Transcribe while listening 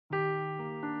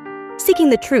seeking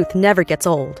the truth never gets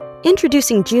old.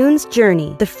 Introducing June's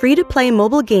Journey, the free-to-play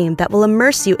mobile game that will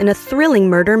immerse you in a thrilling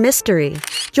murder mystery.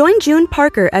 Join June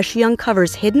Parker as she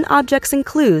uncovers hidden objects and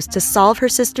clues to solve her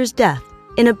sister's death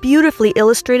in a beautifully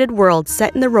illustrated world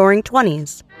set in the Roaring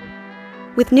 '20s.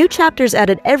 With new chapters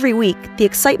added every week, the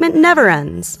excitement never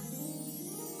ends.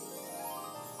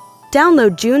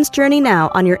 Download June's Journey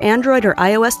now on your Android or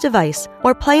iOS device,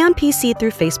 or play on PC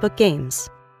through Facebook Games.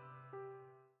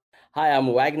 Hi, I'm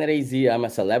Wagner AZ. I'm a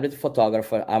celebrity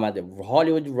photographer. I'm at the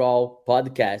Hollywood Raw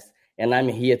podcast, and I'm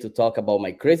here to talk about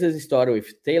my craziest story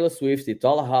with Taylor Swift and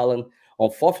Tom Holland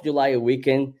on 4th of July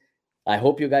weekend. I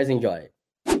hope you guys enjoy it.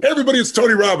 Hey everybody, it's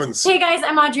Tony Robbins. Hey guys,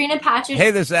 I'm Audrina Patridge.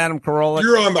 Hey, this is Adam Carolla.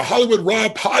 You're on the Hollywood Raw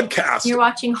podcast. You're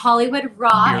watching Hollywood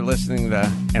Raw. You're listening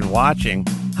to and watching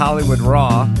Hollywood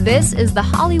Raw. This is the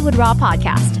Hollywood Raw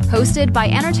podcast, hosted by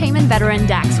entertainment veteran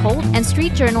Dax Holt and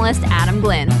street journalist Adam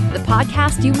Glynn. The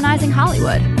podcast humanizing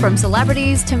Hollywood. From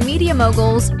celebrities to media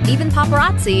moguls, even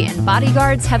paparazzi and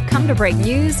bodyguards have come to break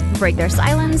news, break their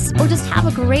silence, or just have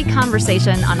a great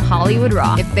conversation on Hollywood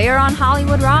Raw. If they're on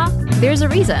Hollywood Raw, there's a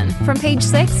reason. From Page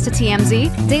 6 to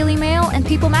TMZ, Daily Mail, and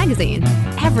People Magazine,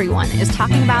 everyone is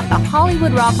talking about the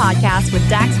Hollywood Raw podcast with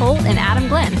Dax Holt and Adam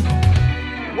Glynn.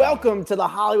 Welcome to the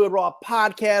Hollywood Raw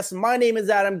podcast. My name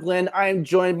is Adam Glynn. I am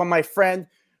joined by my friend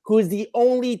who is the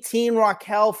only Team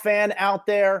Raquel fan out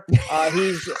there.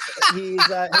 His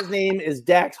name is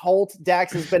Dax Holt.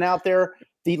 Dax has been out there,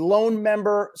 the lone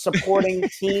member supporting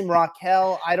Team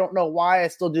Raquel. I don't know why I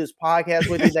still do this podcast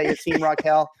with you that you're Team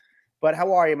Raquel, but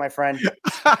how are you, my friend?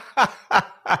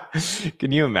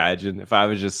 Can you imagine if I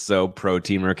was just so pro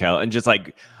Team Raquel and just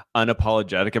like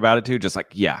unapologetic about it too? Just like,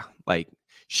 yeah, like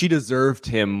she deserved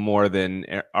him more than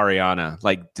Ariana.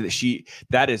 Like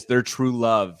that is their true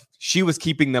love. She was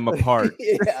keeping them apart.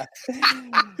 Yeah.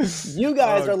 You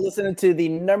guys are listening to the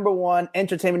number one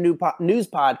entertainment news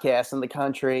podcast in the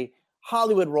country,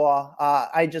 Hollywood Raw.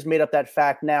 I just made up that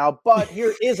fact now, but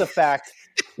here is a fact.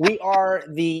 We are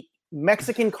the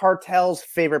Mexican cartel's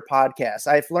favorite podcast.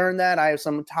 I've learned that. I have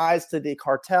some ties to the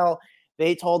cartel.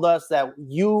 They told us that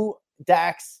you,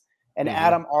 Dax, and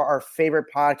Adam are our favorite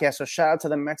podcast. So shout out to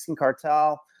the Mexican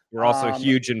cartel. We're also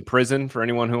huge in prison for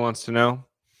anyone who wants to know.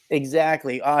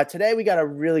 Exactly. Today we got a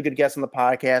really good guest on the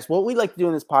podcast. What we like to do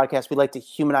in this podcast, we like to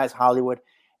humanize Hollywood.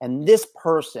 And this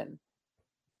person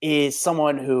is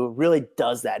someone who really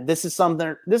does that. This is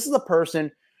a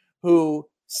person who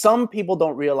some people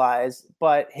don't realize,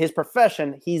 but his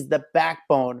profession, he's the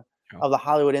backbone of the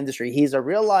Hollywood industry. He's a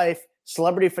real life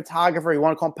celebrity photographer. You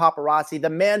want to call him paparazzi, the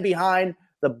man behind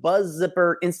the Buzz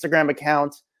Zipper Instagram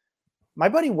account. My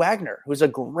buddy Wagner, who's a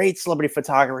great celebrity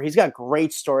photographer. He's got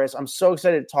great stories. I'm so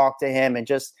excited to talk to him. And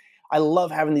I love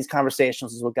having these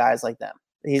conversations with guys like them.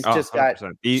 He's just got so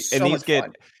much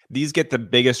fun. These get the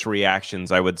biggest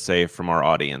reactions, I would say, from our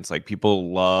audience. Like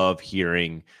people love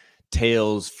hearing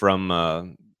tales from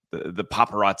the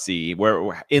paparazzi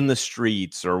where in the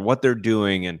streets or what they're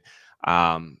doing. And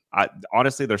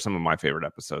honestly, they're some of my favorite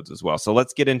episodes as well. So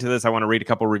let's get into this. I want to read a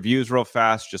couple reviews real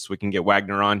fast just so we can get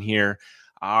Wagner on here.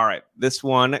 All right. This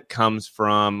one comes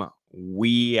from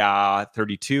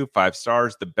 32, 5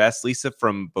 stars. The best, Lisa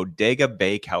from Bodega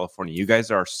Bay, California. You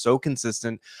guys are so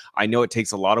consistent. I know it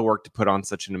takes a lot of work to put on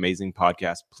such an amazing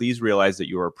podcast. Please realize that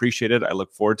you are appreciated. I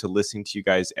look forward to listening to you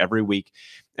guys every week.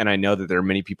 And I know that there are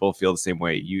many people who feel the same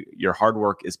way. Your hard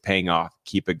work is paying off.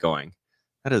 Keep it going.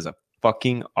 That is a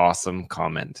fucking awesome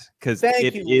comment because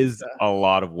it is a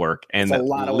lot of work. And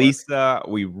Lisa,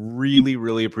 we really,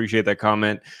 really appreciate that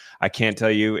comment. I can't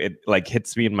tell you, it like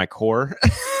hits me in my core.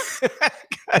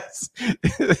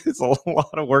 It's a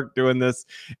lot of work doing this.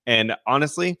 And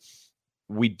honestly,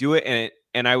 we do it.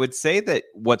 And I would say that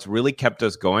what's really kept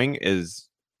us going is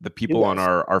the people on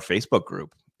our Facebook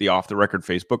group, the Off the Record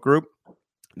Facebook group.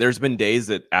 There's been days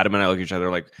that Adam and I look at each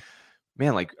other like,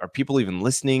 man, like, are people even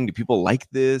listening? Do people like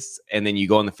this? And then you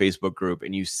go on the Facebook group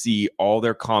and you see all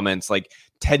their comments, like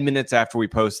 10 minutes after we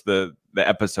post the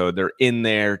episode, they're in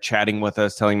there chatting with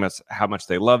us, telling us how much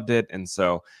they loved it. And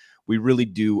so we really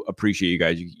do appreciate you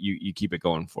guys. You keep it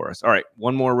going for us. All right.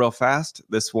 One more real fast.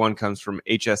 This one comes from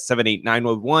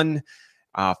HS78901.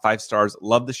 5 stars.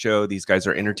 Love the show. These guys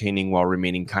are entertaining while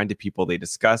remaining kind to people they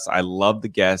discuss. I love the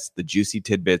guests, the juicy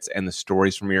tidbits, and the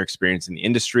stories from your experience in the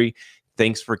industry.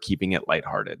 Thanks for keeping it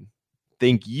lighthearted.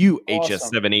 Thank you,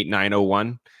 awesome.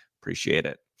 HS78901. Appreciate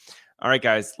it. All right,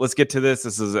 guys, let's get to this.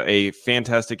 This is a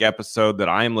fantastic episode that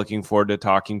I am looking forward to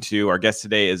talking to. Our guest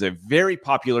today is a very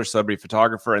popular celebrity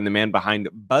photographer and the man behind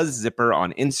Buzz Zipper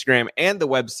on Instagram and the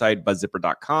website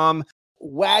BuzzZipper.com.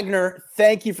 Wagner,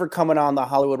 thank you for coming on the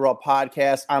Hollywood Raw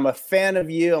podcast. I'm a fan of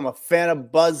you. I'm a fan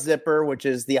of Buzz Zipper, which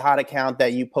is the hot account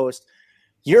that you post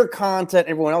your content,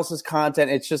 everyone else's content.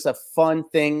 It's just a fun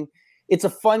thing. It's a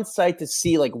fun site to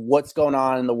see like what's going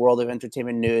on in the world of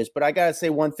entertainment news. But I got to say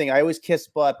one thing. I always kiss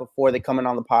butt before they come in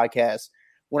on the podcast.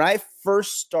 When I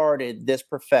first started this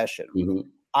profession,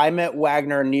 I met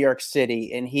Wagner in New York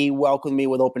City, and he welcomed me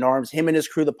with open arms. Him and his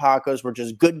crew, the Pacos, were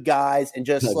just good guys, and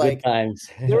just like times.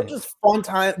 they were just fun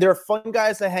time. They're fun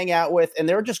guys to hang out with, and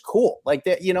they were just cool. Like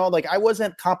that, you know, like I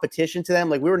wasn't competition to them.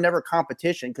 Like we were never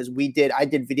competition because I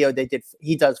did video,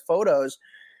 he does photos,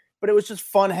 but it was just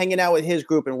fun hanging out with his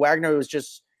group. And Wagner was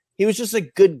just a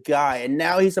good guy, and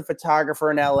now he's a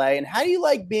photographer in LA. And how do you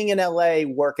like being in LA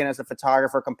working as a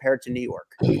photographer compared to New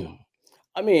York?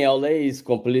 I mean, LA is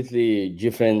completely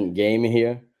different game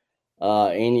here.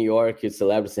 In New York, a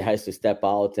celebrity has to step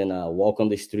out and walk on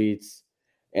the streets.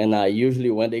 And usually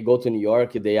when they go to New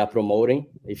York, they are promoting.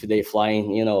 If they fly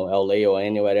in, LA or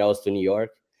anywhere else to New York,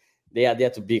 they are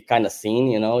there to be kind of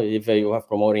seen, If you are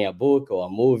promoting a book or a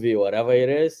movie or whatever it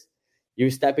is,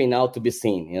 you're stepping out to be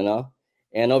seen,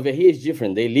 And over here is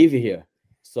different. They live here.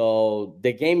 So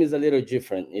the game is a little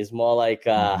different. It's more like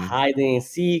hide and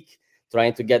seek,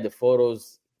 trying to get the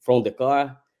photos from the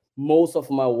car. Most of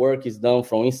my work is done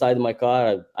from inside my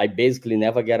car. I basically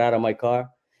never get out of my car.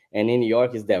 And in New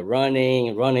York, is that running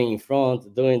in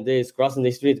front, doing this, crossing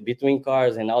the street between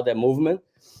cars and all that movement.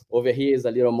 Over here is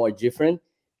a little more different.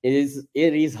 It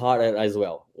is harder as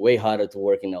well. Way harder to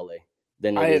work in LA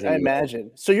than it is in New York. I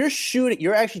imagine. So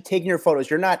you're actually taking your photos.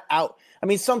 You're not out. I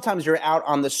mean, sometimes you're out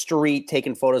on the street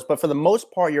taking photos, but for the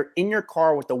most part, you're in your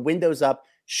car with the windows up,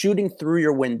 shooting through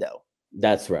your window.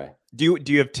 That's right. Do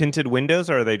you have tinted windows,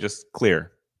 or are they just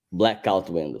clear? Blackout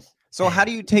windows. So how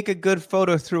do you take a good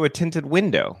photo through a tinted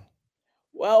window?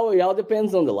 Well, it all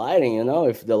depends on the lighting,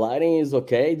 If the lighting is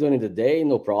okay during the day,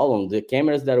 no problem. The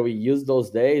cameras that we use those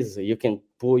days, you can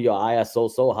pull your ISO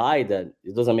so high that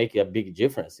it doesn't make a big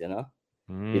difference,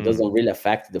 It doesn't really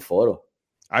affect the photo.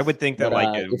 I would think that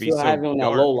it would if be you're so having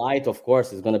dark. a low light, of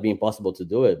course, it's going to be impossible to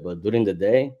do it. But during the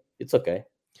day, it's okay.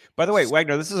 By the way,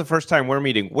 Wagner, this is the first time we're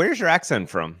meeting. Where's your accent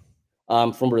from?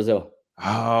 I'm from Brazil.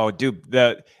 Oh, dude,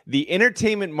 the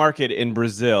entertainment market in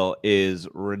Brazil is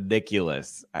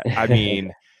ridiculous. I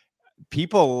mean,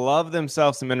 people love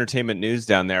themselves some entertainment news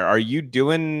down there. Are you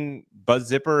doing Buzz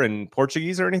Zipper in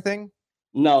Portuguese or anything?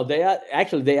 No, they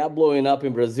are blowing up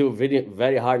in Brazil very,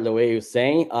 very hard the way you're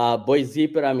saying. Buzz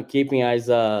Zipper, I'm keeping as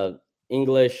a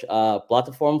English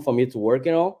platform for me to work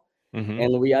on.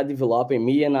 And we are developing,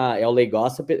 me and LA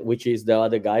Gossip, which is the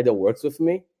other guy that works with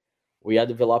me. We are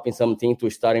developing something to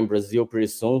start in Brazil pretty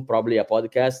soon, probably a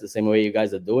podcast, the same way you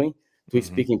guys are doing, to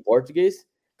speak in Portuguese,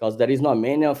 because there is not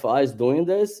many of us doing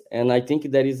this. And I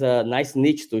think there is a nice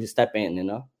niche to step in,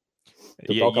 to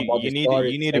talk about the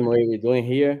story the same way we're doing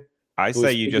here. I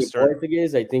say you just start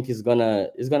Portuguese. I think it's gonna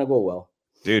go well.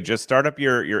 Dude, just start up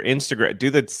your Instagram. Do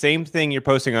the same thing you're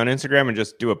posting on Instagram and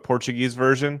just do a Portuguese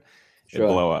version. Sure.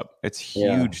 It'll blow up. It's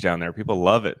huge down there. People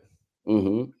love it.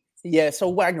 Yeah. So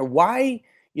Wagner, why,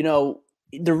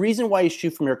 the reason why you shoot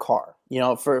from your car,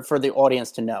 for the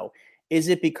audience to know, is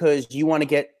it because you want to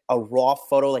get a raw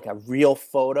photo, like a real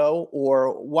photo,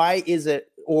 or why is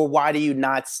it, or why do you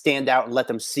not stand out and let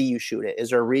them see you shoot it?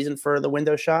 Is there a reason for the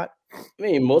window shot? I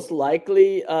mean, most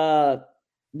likely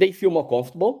they feel more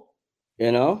comfortable,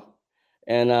 and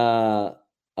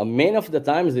many of the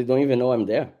times they don't even know I'm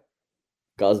there.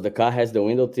 Because the car has the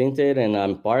window tinted and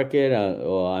I'm parked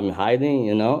or I'm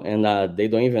hiding, and they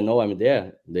don't even know I'm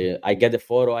there. I get the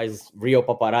photo as real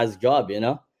paparazzi job,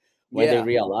 when they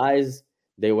realize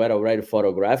they were already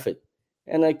photographed.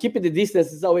 And keeping the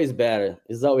distance is always better.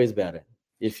 It's always better.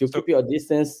 If you keep your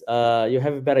distance, you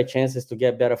have better chances to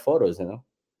get better photos,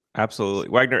 Absolutely.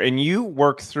 Wagner, and you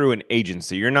work through an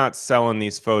agency. You're not selling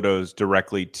these photos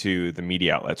directly to the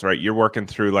media outlets, right? You're working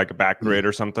through like a Backgrid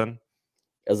or something?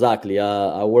 Exactly.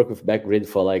 I work with Backgrid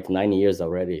for like 9 years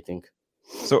already, I think.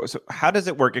 So how does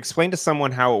it work? Explain to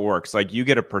someone how it works. Like, you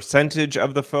get a percentage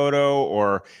of the photo,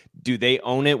 or do they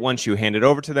own it once you hand it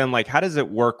over to them? Like, how does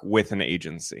it work with an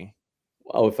agency?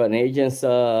 Well, with an agency,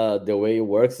 the way it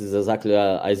works is exactly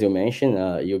as you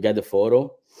mentioned. You get the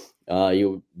photo.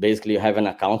 You basically have an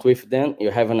account with them.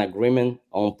 You have an agreement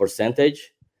on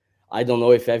percentage. I don't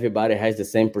know if everybody has the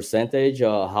same percentage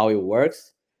or how it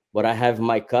works, but I have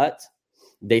my cut.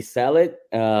 They sell it.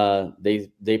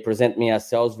 They present me a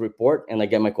sales report, and I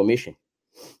get my commission.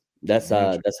 That's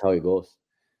how it goes.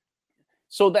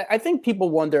 So I think people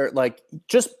wonder, like,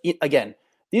 just again,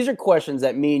 these are questions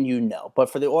that me and you know, but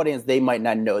for the audience, they might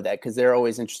not know that because they're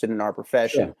always interested in our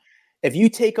profession. Sure. if you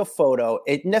take a photo,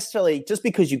 it necessarily just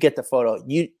because you get the photo,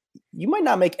 you might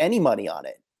not make any money on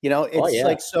it. It's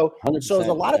like so. 100%, So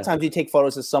a lot of times you take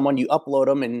photos of someone, you upload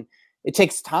them, and it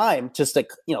takes time just to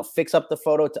fix up the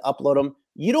photo to upload them.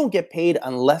 You don't get paid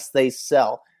unless they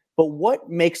sell. But what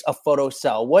makes a photo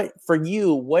sell? What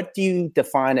do you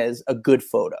define as a good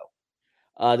photo?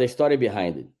 The story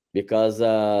behind it, because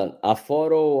a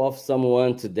photo of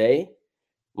someone today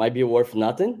might be worth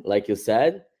nothing, like you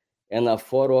said, and a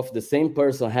photo of the same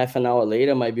person half an hour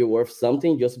later might be worth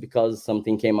something just because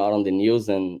something came out on the news,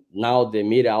 and now the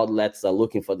media outlets are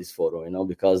looking for this photo,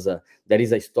 because there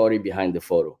is a story behind the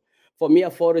photo. For me, a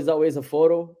photo is always a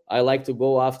photo. I like to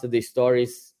go after the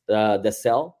stories that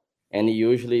sell, and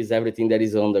usually is everything that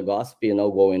is on the gossip,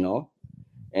 going on,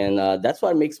 and that's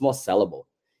what makes more sellable.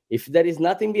 If there is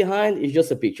nothing behind, it's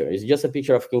just a picture. It's just a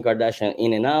picture of Kim Kardashian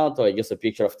in and out, or just a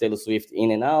picture of Taylor Swift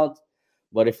in and out.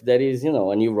 But if there is, a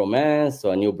new romance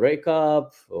or a new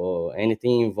breakup or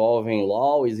anything involving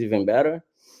law is even better.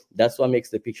 That's what makes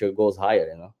the picture goes higher,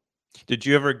 Did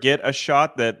you ever get a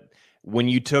shot that when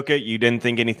you took it, you didn't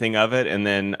think anything of it, and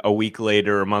then a week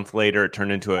later, a month later, it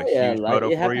turned into a huge photo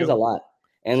it for you? happens a lot.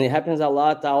 And it happens a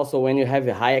lot also when you have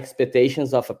high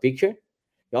expectations of a picture.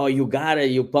 Oh, you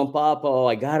pump up. Oh,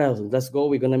 let's go.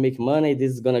 We're going to make money.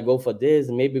 This is going to go for this.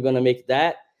 Maybe we're going to make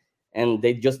that. And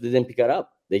they just didn't pick it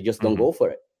up. They just don't go for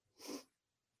it.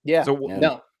 Yeah. So,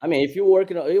 no. I mean, if you're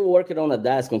working on a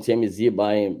desk on TMZ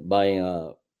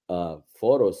buying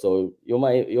photos, so you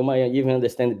might even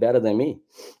understand it better than me.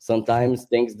 Sometimes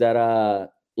things that are,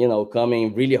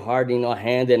 coming really hard in our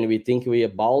hand and we think we are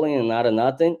balling and not a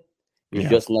nothing, it's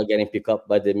just not getting picked up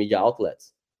by the media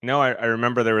outlets. No, I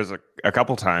remember there was a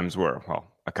couple times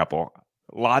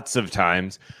lots of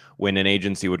times when an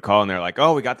agency would call and they're like,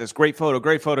 oh, we got this great photo.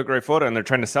 And they're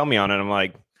trying to sell me on it. I'm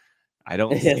like, I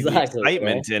don't see the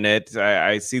excitement in it.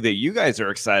 I see that you guys are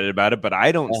excited about it, but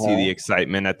I don't see the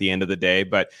excitement at the end of the day.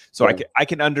 But so I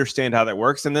can understand how that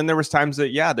works. And then there was times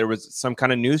that, there was some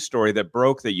kind of news story that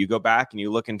broke that you go back and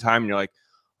you look in time and you're like,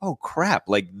 oh, crap.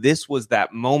 Like this was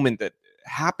that moment that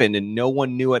happened and no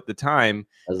one knew at the time.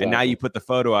 And now you put the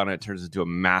photo out and it turns into a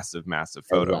massive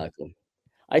photo. Exactly.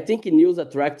 I think news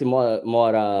attract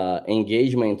more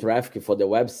engagement and traffic for the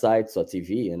websites or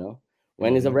TV,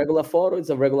 When it's a regular photo, it's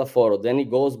a regular photo. Then it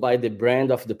goes by the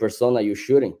brand of the persona you're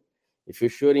shooting. If you're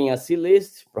shooting a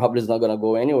C-list, probably it's not going to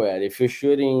go anywhere. If you're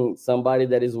shooting somebody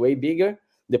that is way bigger,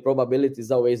 the probability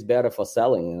is always better for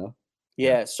selling,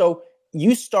 Yeah. So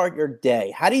you start your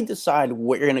day. How do you decide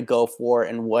what you're going to go for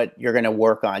and what you're going to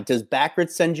work on? Does Backgrid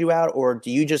send you out, or do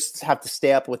you just have to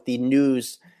stay up with the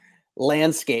news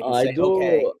landscape and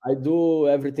I do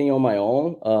everything on my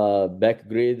own.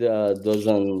 Backgrid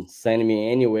doesn't send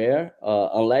me anywhere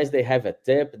unless they have a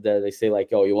tip that they say like,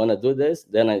 oh, you want to do this?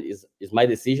 Then it's my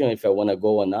decision if I want to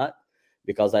go or not,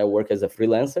 because I work as a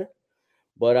freelancer.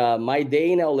 But my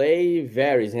day in LA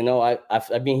varies.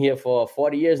 I've been here for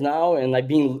 40 years now, and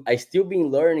I still been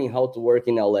learning how to work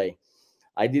in LA.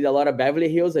 I did a lot of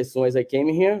Beverly Hills as soon as I came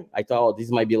here. I thought, oh,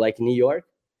 this might be like New York.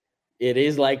 It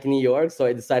is like New York, so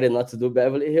I decided not to do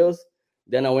Beverly Hills.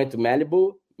 Then I went to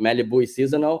Malibu. Malibu is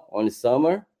seasonal, only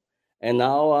summer. And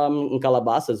now I'm in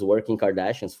Calabasas working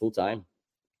Kardashians full time.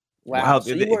 Wow.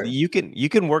 So you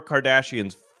can work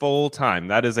Kardashians full time.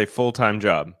 That is a full-time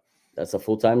job. That's a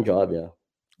full-time job, yeah.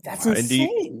 That's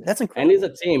insane. That's incredible. And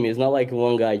it's a team. It's not like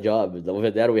one guy job. Over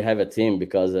there we have a team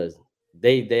because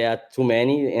they are too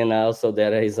many, and also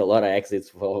there is a lot of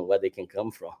exits from where they can come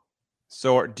from.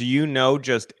 So do you know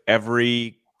just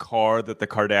every car that the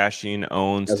Kardashian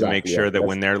owns to make sure that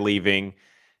when they're leaving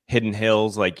Hidden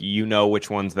Hills, like which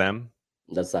one's them?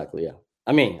 Exactly, yeah.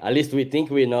 I mean, at least we think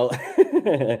we know.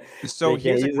 So they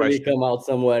here's can a question. Come out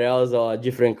somewhere else or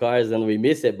different cars and we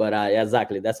miss it. But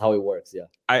exactly, that's how it works, yeah.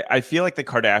 I feel like the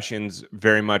Kardashians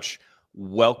very much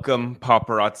welcome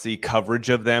paparazzi coverage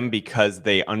of them because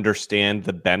they understand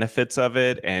the benefits of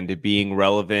it and it being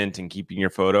relevant and keeping your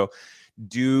photo.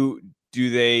 Do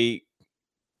they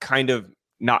kind of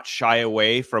not shy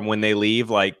away from when they leave,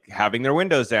 like having their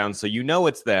windows down so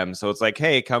it's them? So it's like,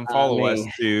 hey, come follow us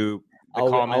to the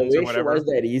comments or whatever. I wish it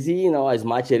was that easy, as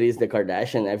much as it is the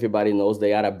Kardashian. Everybody knows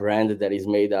they are a brand that is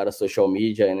made out of social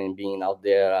media and being out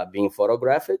there being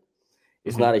photographed.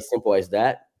 It's not as simple as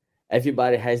that.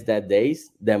 Everybody has their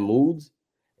days, their moods.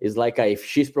 It's like if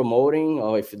she's promoting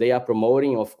or if they are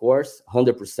promoting, of course,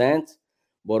 100%.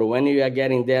 But when you are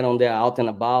getting there on there out and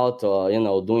about or,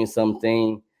 doing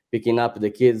something, picking up the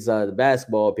kids the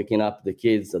basketball, picking up the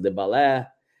kids the ballet,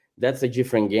 that's a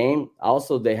different game.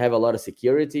 Also, they have a lot of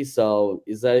security. So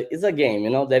it's a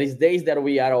game, There is days that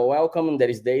we are welcome and there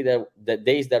is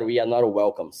days that we are not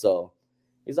welcome. So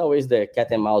it's always the cat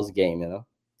and mouse game, you know.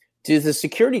 Does the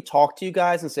security talk to you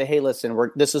guys and say, hey, listen,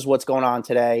 this is what's going on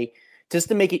today, just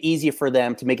to make it easier for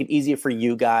them, to make it easier for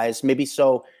you guys, maybe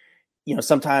so,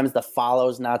 sometimes the follow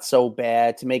is not so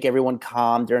bad, to make everyone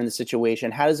calm during the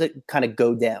situation? How does it kind of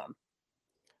go down?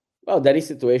 Well, there is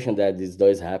situation that this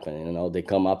does happen. They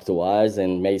come up to us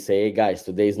and may say, hey, guys,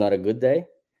 today is not a good day.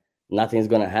 Nothing's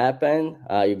going to happen.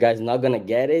 You guys not going to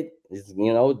get it.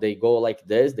 They go like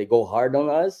this. They go hard on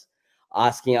us,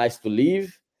 asking us to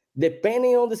leave.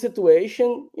 Depending on the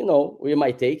situation, we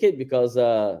might take it because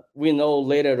we know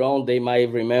later on they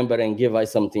might remember and give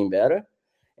us something better.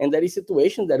 And there is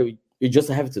situation that you just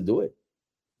have to do it.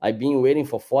 I've been waiting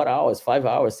for 4 hours, 5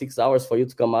 hours, 6 hours for you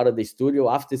to come out of the studio.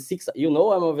 After 6, I'm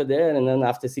over there. And then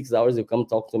after 6 hours, you come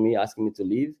talk to me, asking me to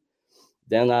leave.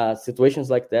 Then situations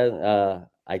like that,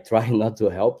 I try not to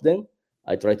help them.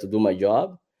 I try to do my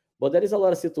job. But there is a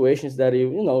lot of situations that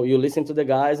you listen to the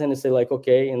guys and you say like,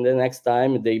 okay, and the next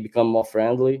time they become more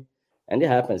friendly. And it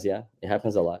happens, yeah. It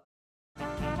happens a lot.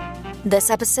 This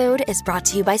episode is brought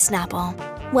to you by Snapple.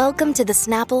 Welcome to the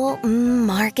Snapple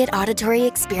Market Auditory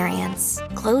Experience.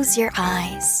 Close your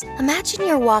eyes. Imagine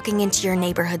you're walking into your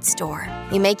neighborhood store.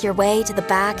 You make your way to the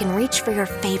back and reach for your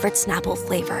favorite Snapple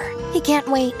flavor. You can't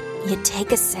wait. You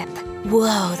take a sip.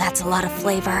 Whoa, that's a lot of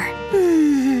flavor.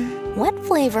 What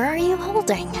flavor are you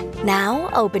holding? Now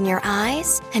open your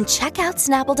eyes and check out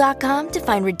Snapple.com to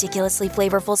find ridiculously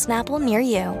flavorful Snapple near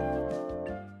you.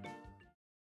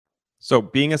 So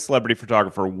being a celebrity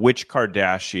photographer, which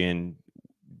Kardashian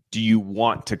do you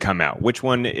want to come out? Which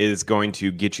one is going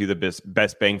to get you the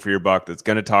best bang for your buck, that's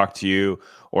going to talk to you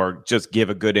or just give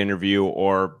a good interview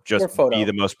or just be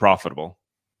the most profitable?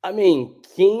 I mean,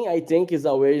 Kim, I think, is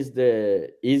always the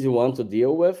easy one to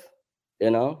deal with.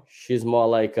 She's more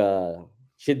like,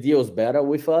 she deals better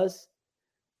with us.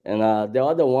 And the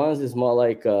other ones is more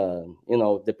like,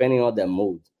 depending on their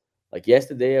mood. Like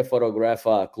yesterday, I photographed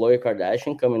Khloe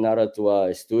Kardashian coming out to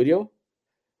a studio.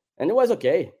 And it was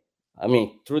okay. I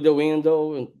mean, through the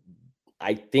window,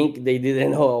 I think they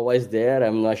didn't know I was there.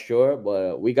 I'm not sure,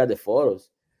 but we got the photos.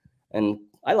 And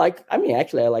I like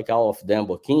all of them,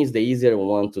 but Kim is the easier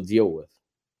one to deal with.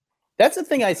 That's the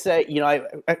thing I say,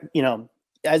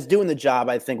 as doing the job,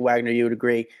 I think, Wagner, you would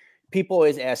agree. People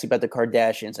always ask you about the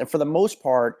Kardashians. And for the most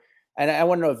part, and I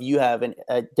want to know if you have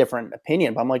a different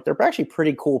opinion, but I'm like, they're actually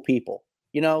pretty cool people.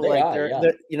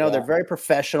 They're very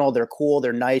professional. They're cool.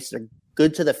 They're nice. They're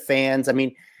good to the fans. I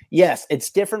mean, yes, it's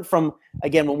different from,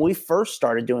 again, when we first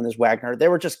started doing this, Wagner, they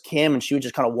were just Kim and she would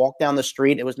just kind of walk down the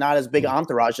street. It was not as big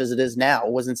entourage as it is now.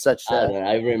 It wasn't such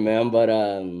I remember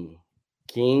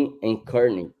Kim and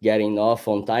Kourtney getting off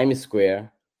on Times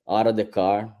Square out of the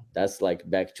car. That's like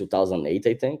back 2008,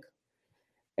 I think.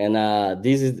 And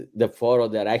this is the photo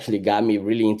that actually got me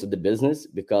really into the business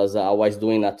because I was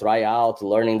doing a tryout,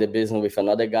 learning the business with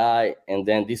another guy. And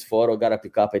then this photo got a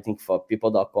pickup, I think, for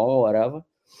people.com or whatever.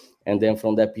 And then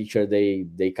from that picture,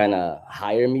 they kind of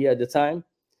hired me at the time.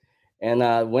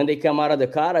 And when they come out of the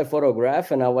car, I photographed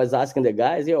and I was asking the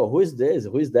guys, yo, who is this?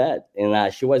 Who is that?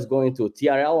 And she was going to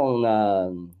TRL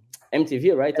on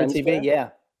MTV, right? MTV, yeah.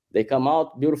 They come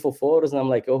out, beautiful photos. And I'm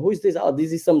like, oh, who is this? Oh,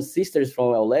 this is some sisters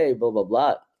from LA, blah, blah,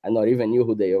 blah. I not even knew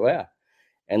who they were.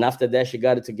 And after that, she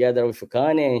got it together with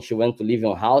Kanye and she went to live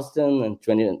in Houston and,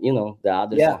 the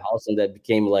others in Houston that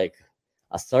became like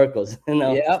a circus,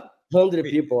 Yeah. 100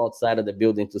 people outside of the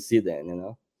building to see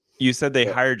them, You said they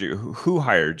hired you. Who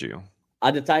hired you?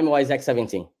 At the time, it was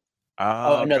X17.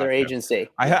 Another agency.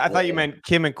 I thought you meant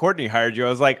Kim and Kourtney hired you. I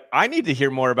was like, I need to hear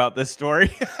more about this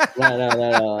story.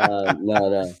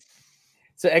 No.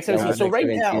 So X17. So right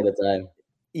now, at the time.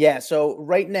 Yeah. So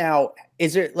right now,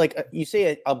 is there like you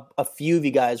say a few of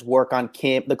you guys work on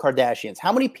the Kardashians?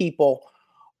 How many people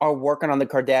are working on the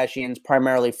Kardashians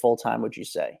primarily full time? Would you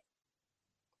say?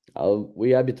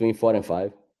 We are between 4 and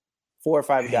 5. 4 or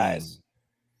 5 guys.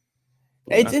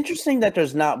 It's interesting that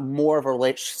there's not more of a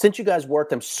relationship since you guys work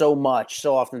them so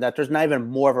often that there's not even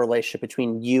more of a relationship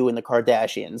between you and the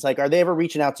Kardashians. Like, are they ever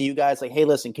reaching out to you guys like, hey,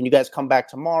 listen, can you guys come back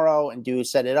tomorrow and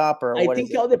set it up? Or I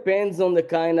think it all depends on the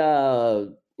kind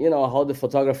of, how the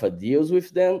photographer deals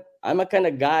with them. I'm a kind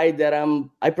of guy that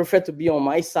I prefer to be on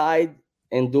my side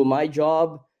and do my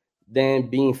job than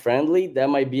being friendly. That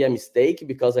might be a mistake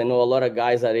because I know a lot of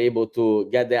guys are able to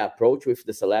get their approach with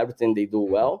the celebrity and they do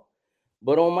well.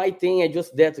 But on my thing, I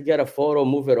just there to get a photo,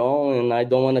 move it on, and I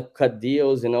don't want to cut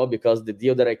deals, because the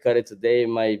deal that I cut it today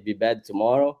might be bad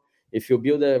tomorrow. If you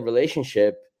build a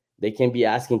relationship, they can be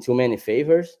asking too many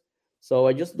favors. So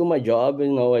I just do my job,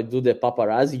 I do the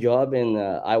paparazzi job, and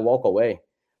I walk away.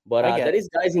 But there is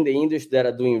guys in the industry that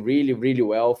are doing really, really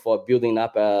well for building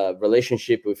up a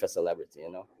relationship with a celebrity,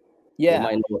 you know? Yeah. You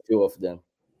might know a few of them.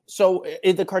 So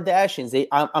the Kardashians,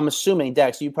 I'm assuming,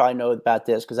 Dex, you probably know about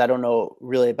this because I don't know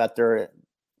really about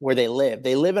where they live.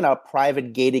 They live in a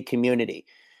private gated community.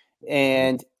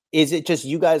 And is it just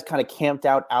you guys kind of camped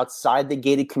out outside the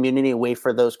gated community and wait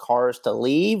for those cars to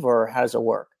leave, or how does it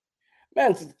work?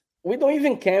 Man, we don't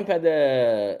even camp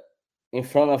in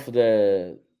front of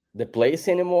the place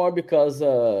anymore because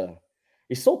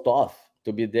it's so tough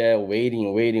to be there waiting.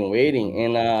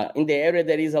 And in the area,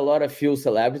 there is a lot of few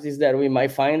celebrities that we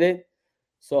might find it.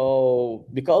 So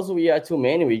because we are too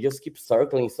many, we just keep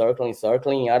circling.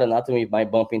 I don't know, we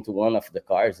might bump into one of the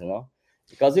cars, you know,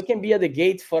 because you can be at the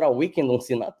gate for a week and don't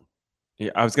see nothing.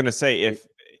 Yeah, I was going to say,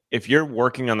 if you're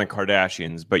working on the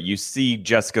Kardashians, but you see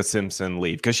Jessica Simpson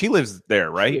leave, because she lives there,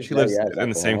 right? She lives in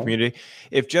the same community.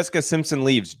 If Jessica Simpson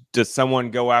leaves, does someone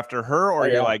go after her, or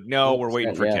you're like, no, we're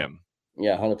waiting for Kim?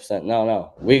 Yeah, 100%.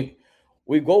 No.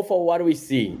 We go for what we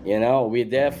see, you know. We're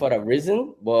there for a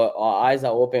reason, but our eyes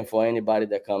are open for anybody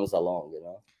that comes along, you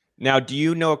know. Now, do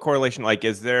you know a correlation? Like,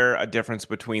 is there a difference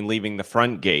between leaving the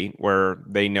front gate where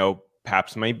they know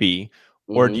Paps may be,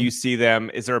 or do you see them?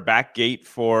 Is there a back gate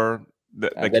for the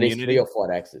community? There is 3 or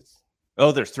 4 exits.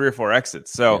 Oh, there's 3 or 4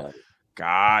 exits. So,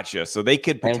 gotcha. So they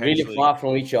could potentially... And really far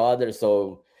from each other.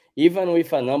 So even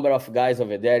with a number of guys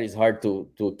over there, it's hard to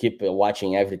keep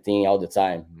watching everything all the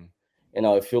time. Mm-hmm. You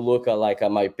know, if you look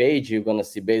at my page, you're going to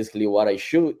see basically what I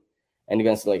shoot. And you're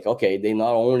going to see like, okay, they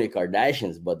not only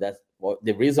Kardashians, but that's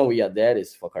the reason we are there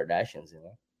is for Kardashians, you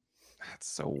know? That's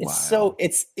so wild.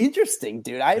 It's interesting,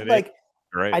 dude. I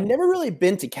never really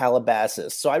been to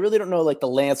Calabasas, so I really don't know like the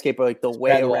landscape or like the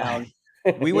way around.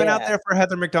 We went out there for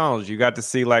Heather McDonald's. You got to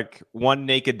see like one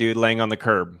naked dude laying on the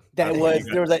curb. I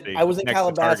was in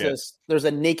Calabasas. There's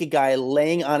a naked guy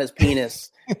laying on his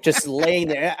penis, just laying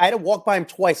there. I had to walk by him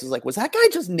twice. I was like, was that guy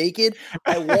just naked?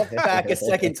 I walked back a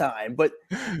second time. But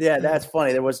yeah, that's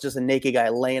funny. There was just a naked guy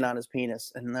laying on his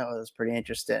penis, and that was pretty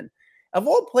interesting. Of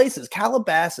all places,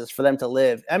 Calabasas for them to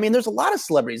live. I mean, there's a lot of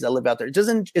celebrities that live out there.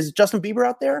 Is Justin Bieber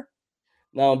out there?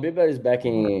 No, Bieber is back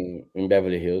in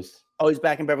Beverly Hills. Oh, he's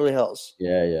back in Beverly Hills.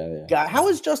 Yeah. God, how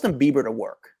is Justin Bieber to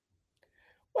work?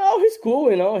 Well, he's cool,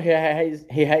 you know. He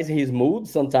has his moods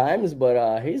sometimes,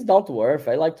 but he's down to earth.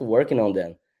 I like to working on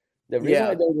them. The reason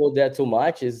I don't go there too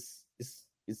much is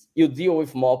you deal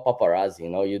with more paparazzi, you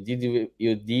know.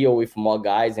 You deal with more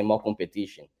guys and more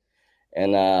competition,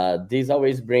 and these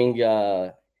always bring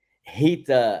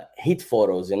heat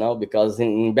photos, you know. Because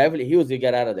in Beverly Hills, you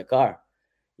get out of the car.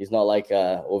 It's not like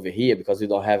over here because you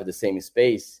don't have the same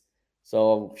space.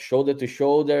 So shoulder to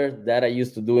shoulder, that I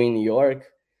used to do in New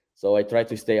York. So I try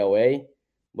to stay away.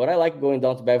 But I like going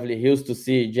down to Beverly Hills to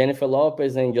see Jennifer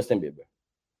Lopez and Justin Bieber.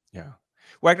 Yeah.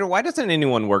 Wagner, why doesn't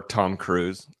anyone work Tom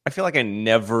Cruise? I feel like I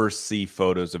never see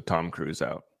photos of Tom Cruise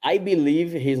out. I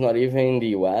believe he's not even in the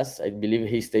US. I believe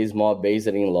he stays more based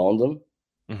in London.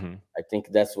 Mm-hmm. I think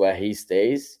that's where he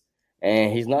stays.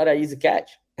 And he's not an easy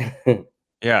catch.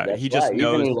 Yeah, he just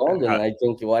knows. Even in London, I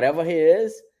think whatever he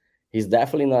is, he's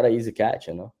definitely not an easy catch,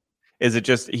 you know. Is it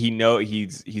just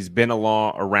he's been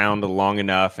around long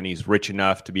enough and he's rich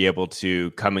enough to be able to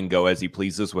come and go as he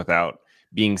pleases without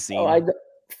being seen?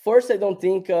 First, I don't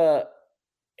think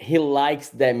he likes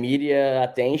that media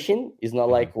attention. It's not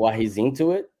like why he's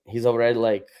into it. He's already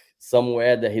like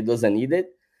somewhere that he doesn't need it.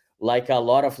 Like a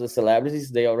lot of the celebrities,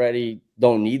 they already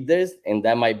don't need this, and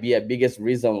that might be a biggest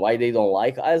reason why they don't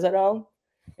like us around.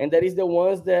 And that is the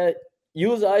ones that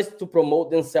use us to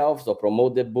promote themselves or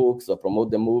promote the books or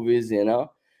promote the movies, you know,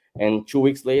 and 2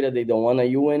 weeks later, they don't want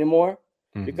you anymore.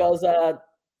 Mm-hmm. Because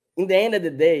in the end of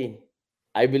the day,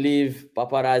 I believe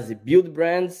paparazzi build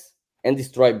brands and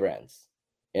destroy brands.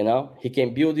 You know, he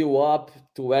can build you up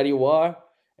to where you are,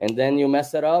 and then you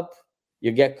mess it up,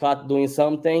 you get caught doing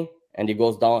something, and it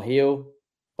goes downhill.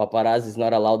 Paparazzi is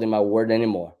not allowed in my world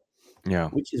anymore. Yeah.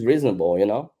 Which is reasonable, you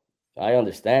know. I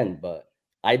understand, but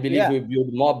I believe we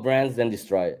build more brands than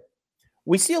destroy it.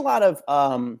 We see a lot of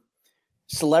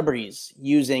celebrities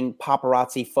using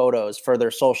paparazzi photos for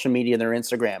their social media and their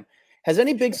Instagram. Has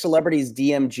any big celebrities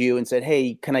DM'd you and said,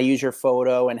 hey, can I use your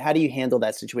photo? And how do you handle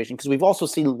that situation? Because we've also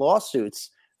seen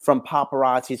lawsuits from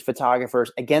paparazzis,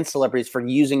 photographers against celebrities for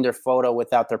using their photo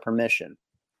without their permission.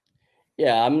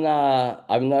 Yeah, I'm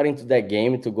not into that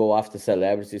game to go after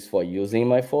celebrities for using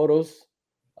my photos.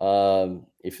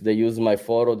 If they use my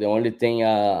photo, the only thing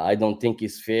I don't think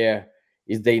is fair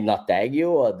is they not tag you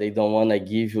or they don't want to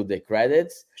give you the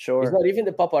credits. Sure. It's not even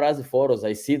the paparazzi photos.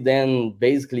 I see them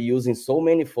basically using so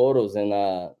many photos and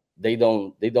they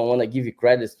don't want to give you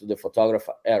credits to the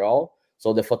photographer at all.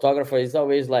 So the photographer is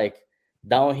always like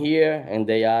down here and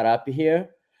they are up here.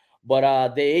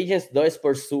 But the agents does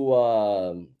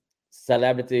pursue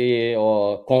celebrity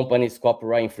or companies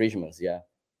copyright infringements. Yeah.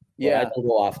 But I don't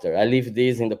go after. I leave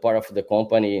this in the part of the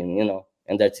company and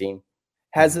and their team.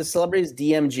 Has the celebrities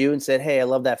DM'd you and said, "Hey, I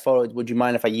love that photo. Would you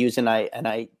mind if I use it and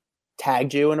I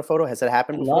tagged you in a photo?" Has that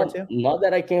happened before too? Not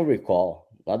that I can recall.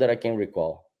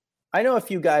 I know a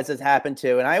few guys that's happened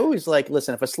to, and I always like,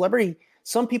 listen, if a celebrity,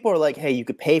 some people are like, hey, you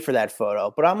could pay for that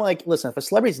photo. But I'm like, listen, if a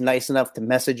celebrity's nice enough to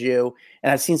message you,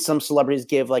 and I've seen some celebrities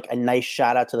give like a nice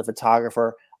shout out to the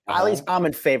photographer, at least I'm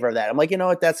in favor of that. I'm like, you know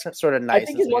what, that's sort of nice. I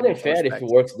think it's more than fair if it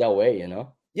works that way,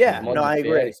 Yeah, no, I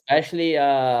agree. Especially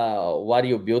what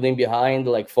you're building behind,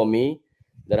 like for me,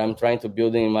 that I'm trying to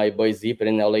build in my Boy Zipper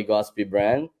in LA Gossip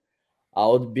brand. I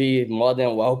would be more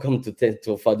than welcome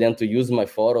for them to use my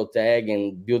photo tag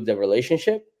and build the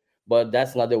relationship. But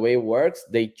that's not the way it works.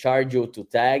 They charge you to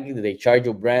tag. They charge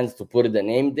you brands to put the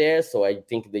name there. So I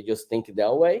think they just think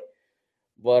that way.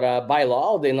 But by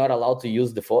law, they're not allowed to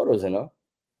use the photos,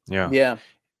 Yeah.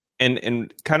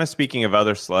 And kind of speaking of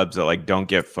other celebs that like don't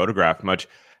get photographed much,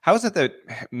 how is it that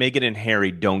Meghan and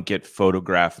Harry don't get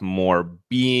photographed more,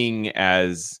 being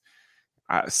as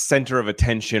center of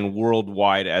attention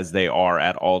worldwide as they are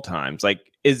at all times? Like,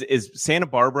 is Santa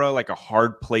Barbara like a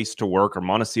hard place to work, or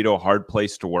Montecito a hard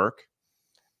place to work?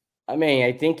 I mean,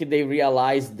 I think they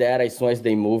realized that as soon as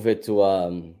they moved it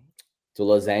to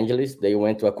Los Angeles, they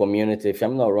went to a community, if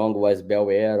I'm not wrong, it was Bel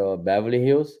Air or Beverly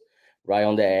Hills, right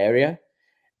on the area.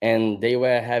 And they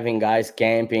were having guys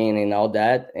camping and all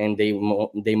that. And they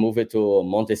moved it to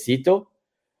Montecito.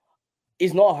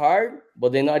 It's not hard,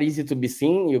 but they're not easy to be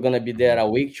seen. You're going to be there a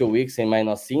week, 2 weeks, and might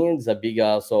not see it. It's a big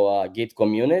gate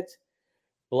community.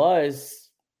 Plus,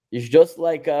 it's just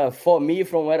like for me,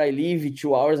 from where I live,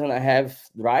 2 hours and a half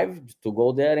drive to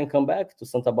go there and come back to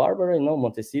Santa Barbara,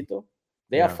 Montecito.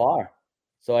 They are far.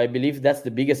 So I believe that's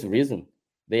the biggest reason.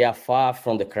 They are far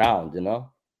from the crowd, from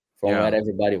where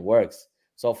everybody works.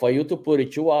 So for you to put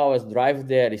it 2 hours, drive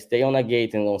there, stay on a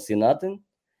gate and don't see nothing,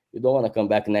 you don't want to come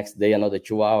back next day, another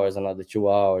 2 hours, another 2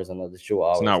 hours, another 2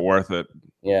 hours. It's not worth it.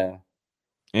 Yeah.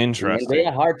 Interesting. And they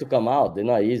are hard to come out. They're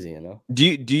not easy,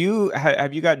 Do you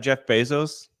have you got Jeff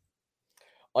Bezos?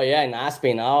 Oh yeah, in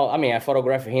Aspen now. I mean, I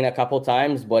photographed him a couple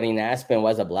times, but in Aspen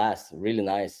was a blast. Really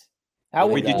nice.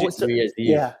 Did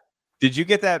you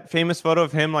get that famous photo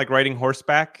of him like riding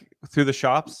horseback through the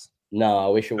shops? No, I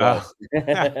wish it was.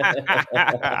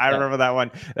 I remember that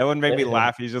one. That one made me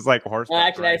laugh. He's just like horseback.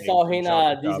 Actually, I saw him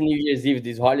this New Year's Eve,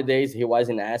 these holidays. He was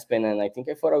in Aspen, and I think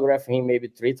I photographed him maybe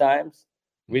 3 times.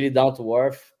 Really down to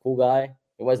earth, cool guy.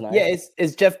 It was nice. Yeah,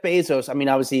 it's Jeff Bezos. I mean,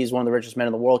 obviously, he's one of the richest men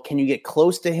in the world. Can you get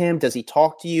close to him? Does he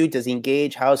talk to you? Does he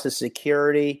engage? How's his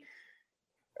security?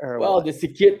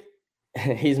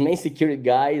 His main security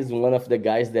guy is one of the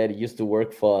guys that used to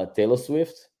work for Taylor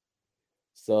Swift.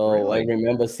 So really? I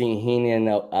remember seeing him in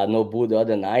Nobu the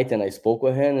other night, and I spoke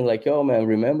with him and like, yo, man,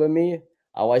 remember me?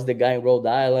 I was the guy in Rhode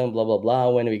Island, blah, blah, blah.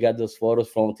 When we got those photos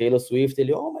from Taylor Swift,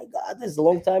 he, oh my God, that's a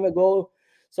long time ago.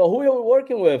 So who you were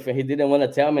working with? And he didn't want to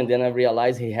tell me. And then I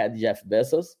realized he had Jeff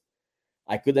Bezos.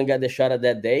 I couldn't get the shot of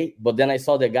that day. But then I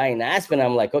saw the guy in Aspen.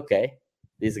 I'm like, okay,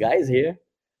 this guy is here.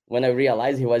 When I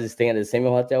realized he was staying at the same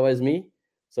hotel as me.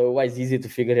 So it was easy to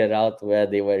figure it out where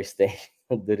they were staying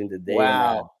during the day.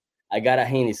 Wow. I got a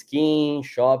him skiing,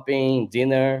 shopping,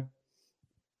 dinner.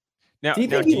 Now, do you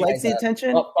think he likes the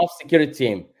attention? Top security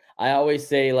team. I always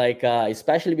say, like,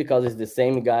 especially because it's the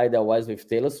same guy that was with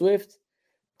Taylor Swift.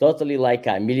 Totally like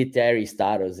a military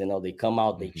status. They come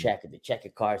out, they check the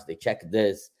cars, they check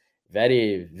this.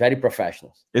 Very, very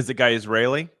professional. Is the guy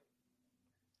Israeli?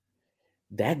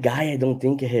 That guy, I don't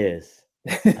think he is.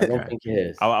 I don't think he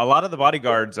is. A lot of the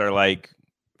bodyguards are like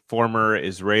former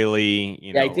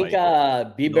Israeli. I think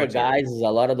Bieber military guys is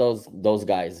a lot of those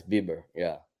guys. Bieber,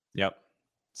 yeah. Yep.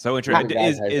 So interesting.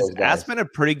 Is Aspen a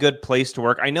pretty good place to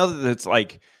work? I know that it's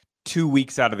like 2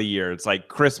 weeks out of the year. It's like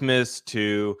Christmas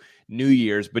to New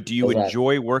Year's, but do you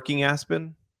enjoy working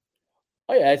Aspen?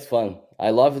 Oh yeah, it's fun. I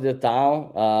love the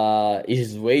town.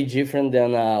 It's way different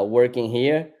than working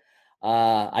here.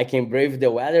 I can brave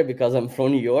the weather because I'm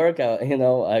from New York.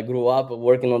 I grew up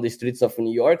working on the streets of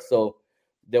New York, so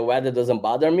the weather doesn't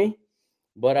bother me.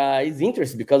 But it's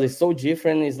interesting because it's so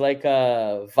different. It's like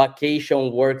a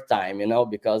vacation work time,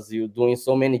 because you're doing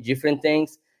so many different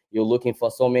things. You're looking for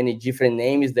so many different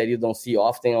names that you don't see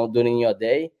often during your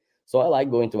day. So I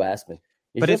like going to Aspen.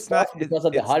 It's not because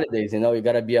of the holidays, you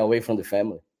got to be away from the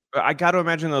family. I got to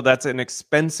imagine, though, that's an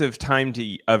expensive time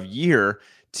of year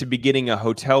to be getting a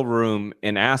hotel room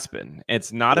in Aspen.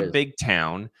 It's not a big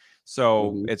town.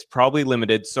 So it's probably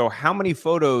limited. So how many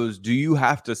photos do you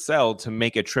have to sell to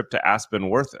make a trip to Aspen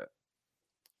worth it?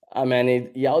 I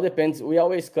mean, it all depends. We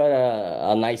always got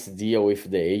a nice deal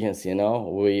with the agency, you know.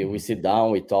 We sit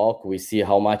down, we talk, we see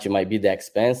how much it might be the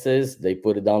expenses. They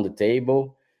put it on the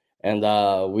table, and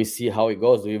we see how it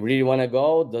goes. We really want to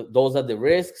go. Those are the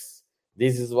risks.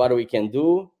 This is what we can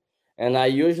do. And I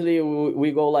usually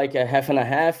we go like a half and a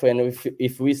half. And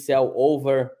if we sell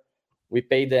over, we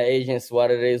pay the agents what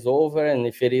it is over. And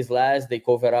if it is less, they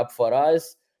cover up for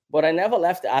us. But I never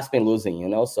left Aspen losing, you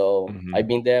know. So I've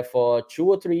been there for 2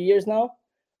 or 3 years now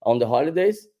on the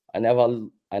holidays. I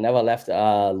never left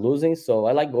losing. So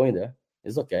I like going there.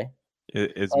 It's okay.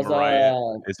 Is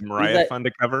Mariah fun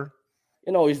to cover?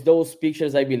 You know, it's those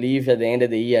pictures I believe at the end of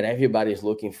the year everybody's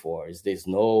looking for. It's the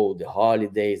snow, the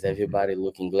holidays, everybody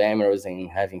looking glamorous and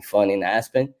having fun in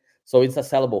Aspen. So it's a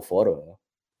sellable photo.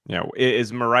 You know? Yeah.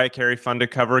 Is Mariah Carey fun to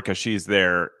cover? Because she's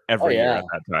there every year at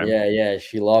that time. Yeah.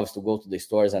 She loves to go to the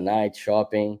stores at night,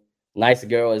 shopping. Nice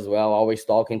girl as well, always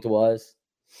talking to us.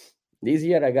 This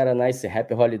year I got a nice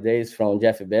happy holidays from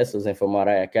Jeff Bezos and from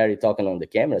Mariah Carey talking on the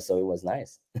camera. So it was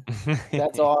nice.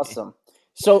 That's awesome.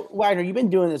 So, Wagner, you've been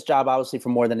doing this job obviously for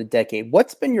more than a decade.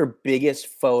 What's been your biggest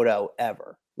photo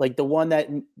ever? Like the one that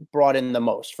brought in the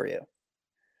most for you?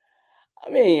 I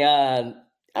mean,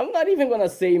 I'm not even going to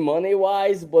say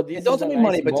money-wise, but this don't tell me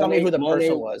money, but tell me who the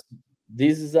person was.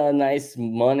 This is a nice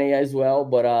money as well.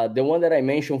 But the one that I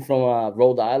mentioned from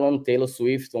Rhode Island, Taylor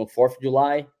Swift on 4th of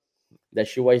July, that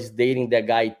she was dating that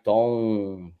guy,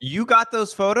 Tom. You got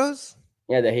those photos?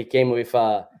 Yeah, that he came with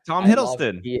Tom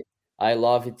Hiddleston. I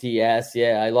love TS.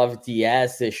 Yeah, I love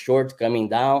TS. Short coming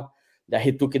down. That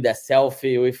he took that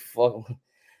selfie with.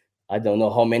 I don't know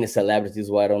how many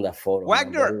celebrities were on that photo.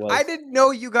 Wagner, I didn't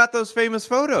know you got those famous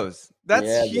photos.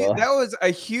 That's huge. That was a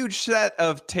huge set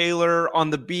of Taylor on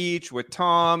the beach with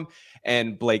Tom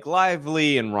and Blake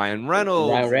Lively and Ryan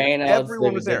Reynolds.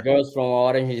 Everyone was there. The girls from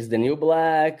Orange is the New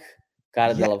Black,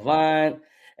 Cara Delevingne.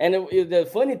 And the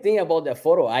funny thing about that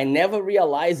photo, I never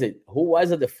realized who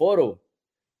was at the photo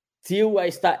till I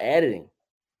start editing.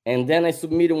 And then I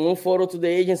submitted one photo to the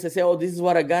agency and say, oh, this is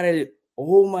what I got.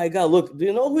 Oh my God, look, do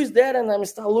you know who is that? And I'm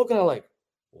start looking, I'm like,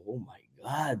 oh my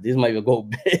God, this might go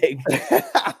big.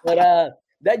 But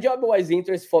that job was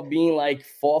interesting for being like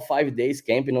 4 or 5 days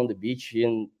camping on the beach.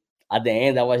 And at the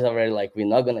end, I was already like, we're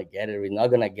not going to get it.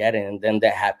 And then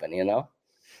that happened, you know?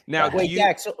 Now,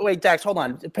 Dax, hold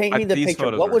on. Paint me the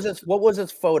picture. What was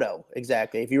this photo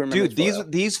exactly? If you remember,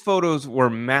 dude, these photos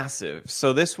were massive.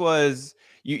 So this was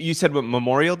you said what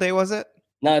Memorial Day was it?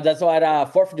 No, that's what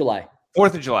 4th of July.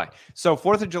 4th of July. So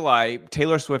 4th of July,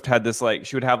 Taylor Swift had this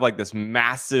she would have like this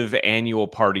massive annual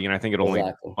party, and I think it only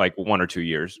like 1 or 2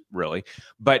 years really.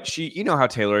 But she, you know how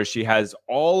Taylor is, she has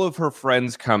all of her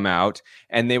friends come out,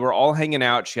 and they were all hanging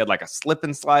out. She had like a slip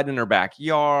and slide in her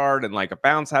backyard and like a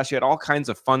bounce house. She had all kinds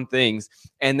of fun things.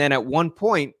 And then at one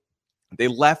point, they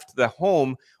left the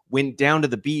home, went down to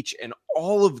the beach, and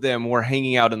all of them were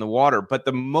hanging out in the water. But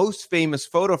the most famous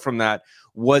photo from that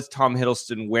was Tom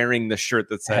Hiddleston wearing the shirt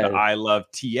that said, I love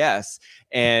TS.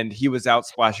 And he was out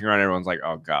splashing around. Everyone's like,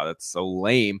 oh God, that's so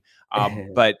lame.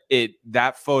 But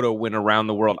that photo went around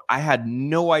the world. I had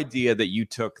no idea that you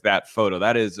took that photo.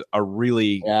 That is a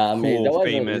really cool,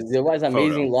 famous It was an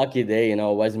amazing, lucky day. You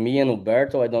know, it was me and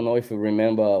Umberto. I don't know if you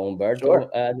remember Umberto.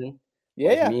 Sure. Adam.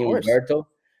 Yeah, me of and course. Umberto.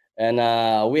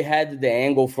 And we had the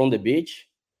angle from the beach,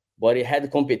 but it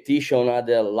had competition at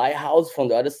the lighthouse from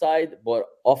the other side. But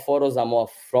our photos are more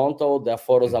frontal, their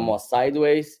photos are more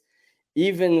sideways.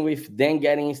 Even with them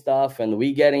getting stuff and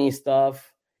we getting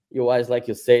stuff, it was, like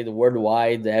you said,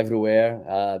 worldwide,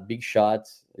 everywhere. Big shot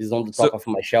is on the top of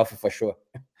my shelf for sure.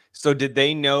 So did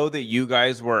they know that you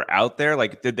guys were out there?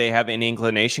 Like, did they have any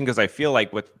inclination? Because I feel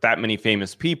like with that many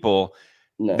famous people,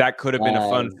 that could have been a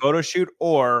fun photo shoot,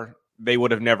 or they would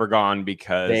have never gone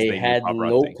because they had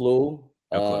no clue.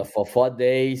 For 4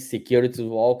 days, security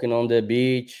walking on the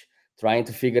beach, trying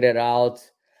to figure it out.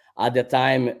 At the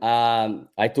time,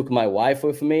 I took my wife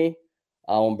with me.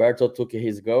 Umberto took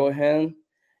his girlfriend.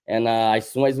 And as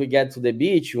soon as we get to the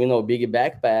beach, big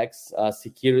backpacks,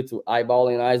 security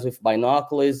eyeballing eyes with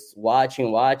binoculars,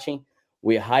 watching.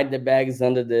 We hide the bags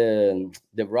under the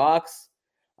rocks.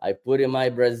 I put in my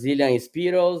Brazilian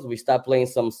Speedos. We start playing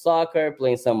some soccer,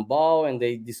 playing some ball, and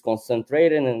they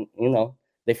disconcentrated and,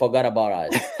 they forgot about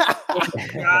us.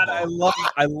 God, I love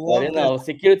but,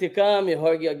 security come, you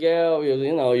hug your girl,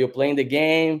 you're playing the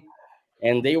game.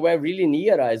 And they were really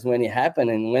near us when it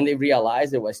happened. And when they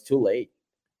realized it was too late.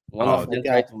 One Oh, of them okay.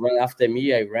 tried to run after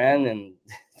me. I ran,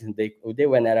 and they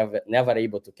were never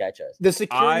able to catch us. The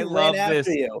security I love ran this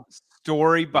after you.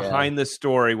 story behind the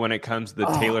story when it comes to the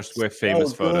Taylor Swift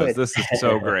famous so photos. good. This is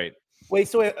so great. Wait,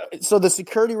 so the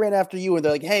security ran after you, and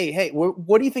they're like, "Hey,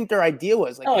 what do you think their idea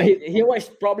was?" Like, No, hey, he was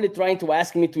probably trying to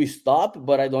ask me to stop,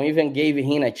 but I don't even gave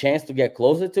him a chance to get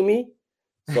closer to me.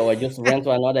 So I just ran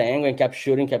to another angle and kept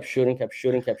shooting.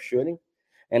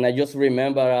 And I just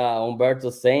remember Umberto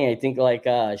saying, I think like,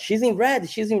 she's in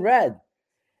red.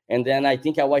 And then I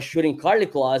think I was shooting Carly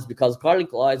Claus because Carly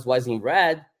Claus was in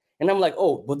red. And I'm like,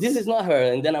 oh, but this is not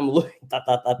her. And then I'm looking,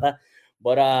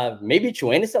 But maybe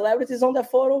 20 celebrities on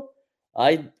that photo.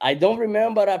 I don't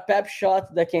remember a pep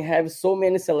shot that can have so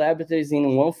many celebrities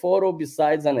in one photo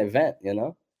besides an event, you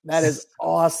know? that is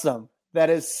awesome. That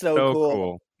is so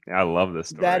cool. Yeah, I love this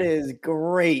story. That is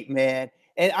great, man.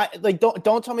 And I like don't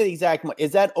tell me the exact money.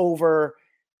 Is that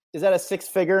a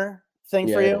six-figure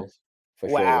thing for you? For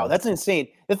wow, sure, yeah. That's insane.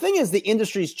 The thing is, the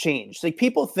industry's changed. Like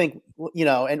people think,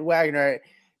 and Wagner,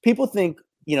 people think,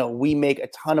 we make a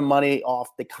ton of money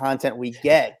off the content we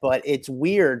get, but it's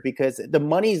weird because the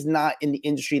money's not in the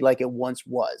industry like it once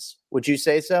was. Would you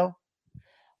say so?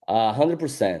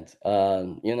 100%.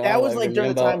 That was like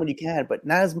during the time when you can, but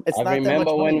not as it's not that much. I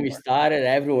remember when we anymore. started,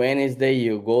 every Wednesday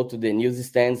you go to the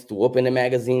newsstands to open the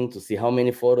magazine to see how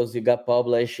many photos you got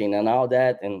published and all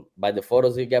that. And by the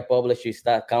photos you get published, you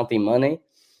start counting money.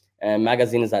 And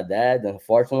magazines are dead,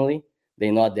 unfortunately.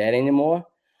 They're not there anymore.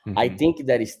 Mm-hmm. I think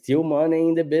there is still money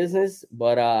in the business,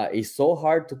 but it's so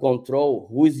hard to control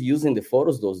who is using the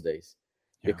photos those days.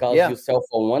 Because you sell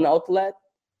for one outlet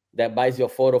that buys your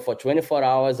photo for 24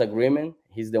 hours agreement.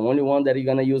 He's the only one that is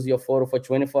going to use your photo for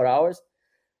 24 hours.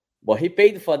 But he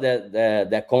paid for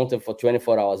the content for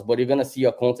 24 hours. But you're going to see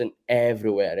your content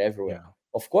everywhere. Yeah.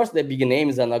 Of course, the big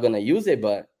names are not going to use it,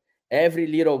 but every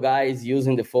little guy is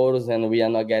using the photos and we are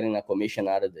not getting a commission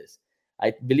out of this.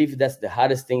 I believe that's the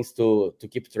hardest things to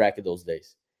keep track of those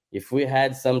days. If we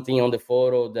had something on the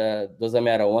photo that doesn't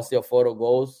matter, once your photo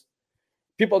goes,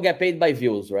 people get paid by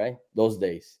views, right? Those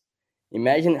days.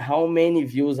 Imagine how many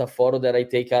views a photo that I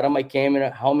take out of my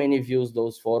camera, how many views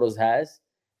those photos has,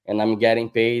 and I'm getting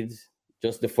paid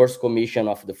just the first commission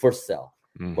of the first sell.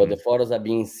 Mm-hmm. But the photos are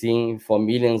being seen for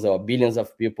millions or billions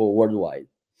of people worldwide.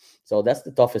 So that's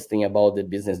the toughest thing about the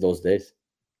business those days.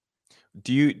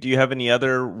 Do you have any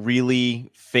other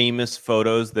really famous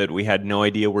photos that we had no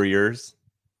idea were yours?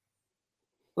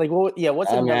 Like, well, yeah,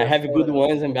 what's I have good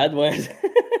ones and bad ones.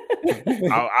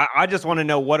 I just want to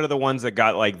know what are the ones that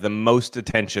got like the most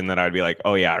attention that I'd be like,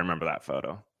 oh yeah, I remember that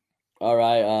photo. All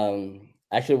right.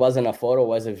 Actually, it wasn't a photo, it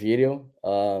was a video.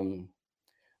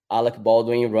 Alec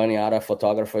Baldwin running out of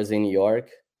photographers in New York.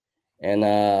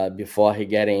 And before he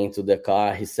getting into the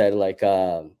car, he said like,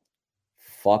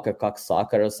 fuck a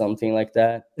cocksucker or something like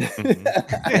that.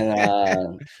 Mm-hmm.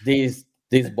 And this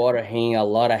brought him a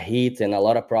lot of heat and a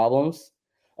lot of problems.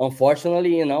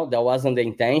 Unfortunately, that wasn't the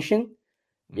intention.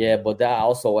 Yeah, but that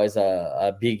also was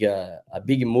a big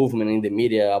movement in the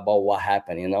media about what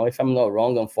happened. If I'm not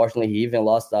wrong, unfortunately, he even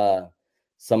lost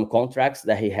some contracts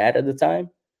that he had at the time.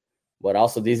 But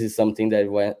also, this is something that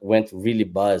went really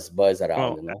buzz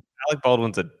around. Well, Alec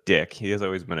Baldwin's a dick. He has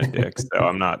always been a dick, so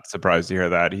I'm not surprised to hear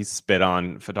that. He's spit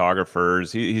on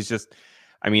photographers. He's just,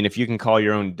 I mean, if you can call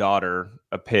your own daughter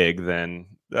a pig, then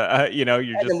you're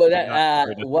just.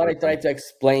 What I try to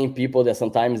explain people that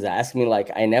sometimes ask me,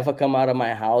 like, I never come out of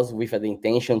my house with the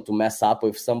intention to mess up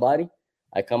with somebody.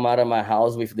 I come out of my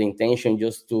house with the intention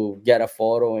just to get a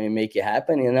photo and make it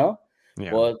happen,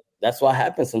 Yeah. But that's what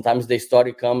happens. Sometimes the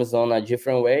story comes on a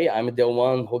different way. I'm the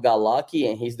one who got lucky,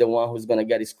 and he's the one who's gonna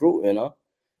get screwed,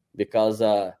 Because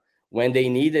when they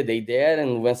need it, they there,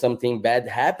 and when something bad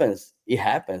happens, it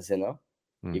happens,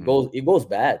 Mm-hmm. It goes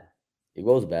bad. It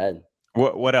goes bad.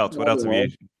 What else? What else have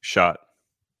you shot?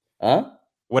 Huh?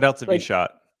 What else have you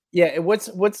shot? Yeah.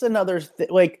 What's another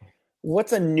like?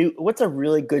 What's a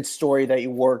really good story that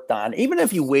you worked on? Even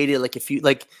if you waited,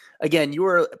 again, you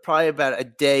were probably about a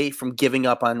day from giving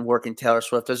up on working Taylor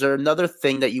Swift. Is there another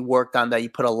thing that you worked on that you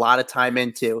put a lot of time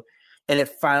into and it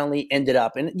finally ended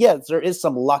up? And yes, there is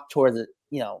some luck towards it,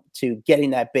 to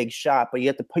getting that big shot, but you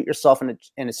have to put yourself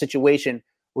in a situation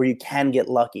where you can get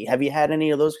lucky. Have you had any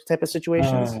of those type of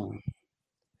situations?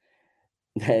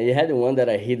 You had one that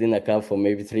I hid in a car for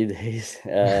maybe 3 days.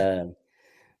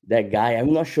 That guy,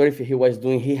 I'm not sure if he was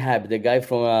doing rehab. The guy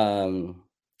from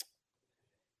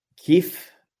Keith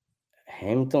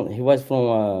Hampton, he was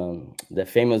from the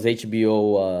famous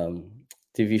HBO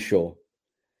TV show.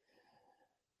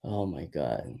 Oh my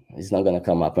God, it's not gonna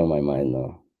come up in my mind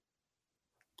now.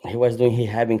 He was doing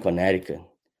rehab in Connecticut.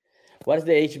 What's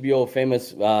the HBO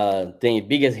famous thing?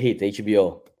 Biggest hit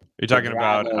HBO. You're talking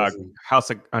about House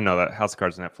of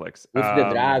Cards Netflix. With the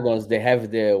dragons, they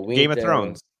have the winter. Game of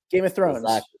Thrones. Game of Thrones.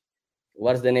 Exactly.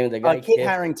 What's the name of the guy? Kit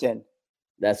Harington.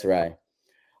 That's right.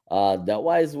 That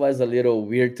was a little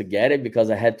weird to get it because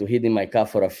I had to hid in my car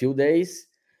for a few days.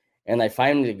 And I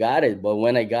finally got it. But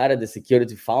when I got it, the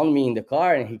security found me in the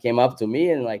car and he came up to me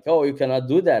and like, oh, you cannot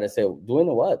do that. I said, doing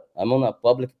what? I'm on a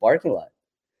public parking lot.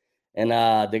 And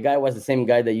the guy was the same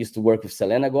guy that used to work with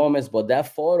Selena Gomez. But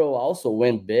that photo also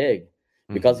went big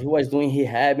because he was doing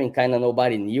rehab and kind of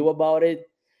nobody knew about it.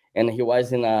 And he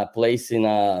was in a place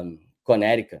in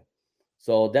Connecticut.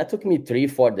 So that took me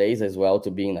 3-4 days as well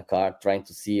to be in the car trying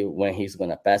to see when he's going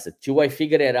to pass it. Till I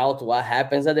figured it out what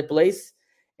happens at the place.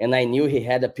 And I knew he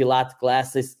had a Pilates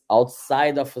classes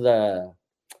outside of the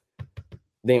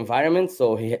environment.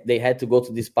 So they had to go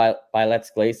to this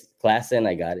Pilates class and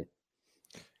I got it.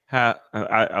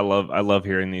 I love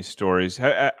hearing these stories.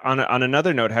 On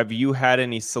another note, have you had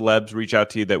any celebs reach out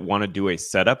to you that want to do a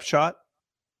setup shot?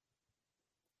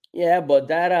 Yeah, but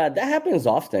that happens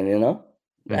often, you know?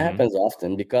 That happens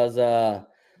often because the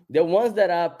ones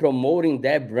that are promoting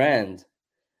their brand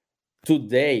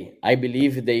today, I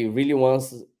believe they really want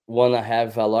to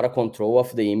have a lot of control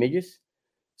of the images.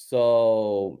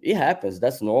 So it happens.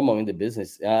 That's normal in the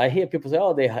business. I hear people say,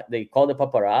 oh, they call the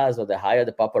paparazzi or they hire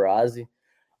the paparazzi.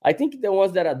 I think the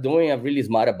ones that are doing are really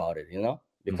smart about it, you know,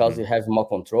 because you have more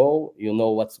control. You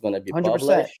know what's going to be 100%.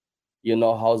 Published. You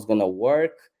know how it's going to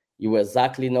work. You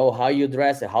exactly know how you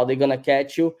dress and how they're going to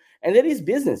catch you. And it is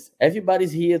business.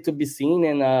 Everybody's here to be seen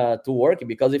and to work.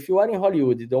 Because if you are in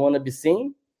Hollywood, you don't want to be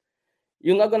seen,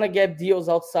 you're not going to get deals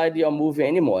outside your movie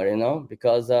anymore, you know,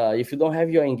 because if you don't have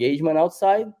your engagement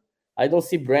outside, I don't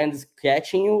see brands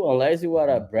catching you unless you are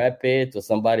a Brad Pitt or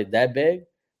somebody that big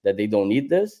that they don't need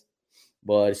this.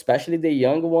 But especially the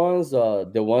young ones,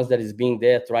 the ones that is being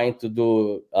there trying to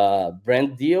do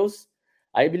brand deals,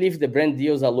 I believe the brand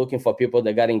deals are looking for people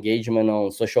that got engagement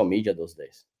on social media those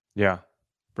days. Yeah,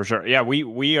 for sure. Yeah,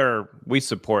 we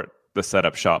support the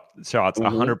setup shots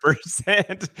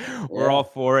 100%. We're all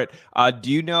for it.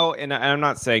 Do you know, and I'm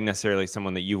not saying necessarily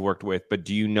someone that you've worked with, but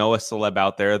do you know a celeb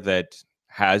out there that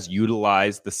has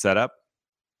utilized the setup?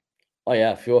 Oh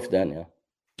yeah, a few of them, yeah.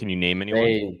 Can you name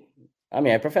anyone?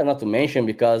 I prefer not to mention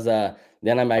because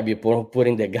then I might be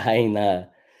putting the guy in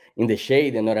the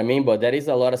shade, you know what I mean? But there is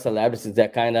a lot of celebrities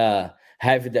that kind of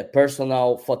have the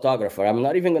personal photographer. I'm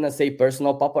not even going to say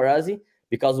personal paparazzi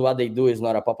because what they do is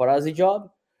not a paparazzi job,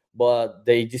 but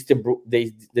the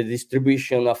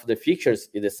distribution of the pictures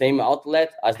is the same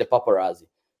outlet as the paparazzi.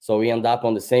 So we end up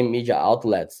on the same media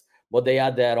outlets, but they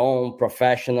are their own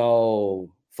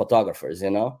professional photographers,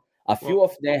 you know? A few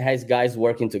of them has guys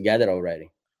working together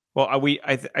already. Well,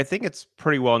 I think it's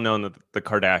pretty well known that the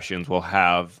Kardashians will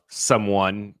have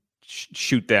someone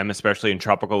shoot them, especially in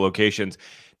tropical locations.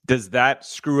 Does that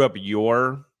screw up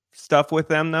your stuff with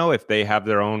them, though, if they have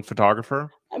their own photographer?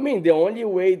 I mean, the only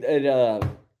way that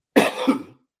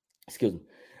excuse me,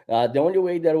 the only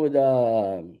way that would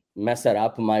mess it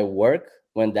up my work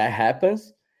when that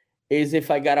happens is if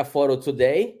I got a photo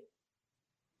today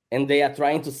and they are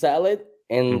trying to sell it.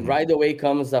 And right away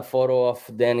comes a photo of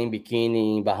them in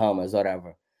bikini in Bahamas,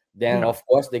 whatever. Then, of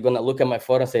course, they're going to look at my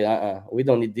photo and say, we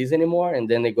don't need this anymore. And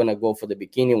then they're going to go for the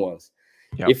bikini ones.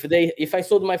 Yep. If I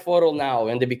sold my photo now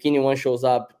and the bikini one shows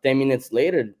up 10 minutes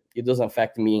later, it doesn't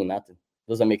affect me in nothing.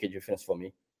 It doesn't make a difference for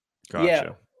me.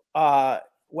 Gotcha. Yeah.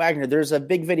 Wagner, there's a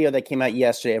big video that came out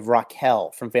yesterday of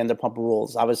Raquel from Vanderpump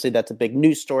Rules. Obviously, that's a big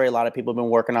news story. A lot of people have been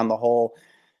working on the whole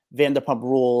Vanderpump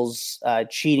Rules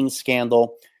cheating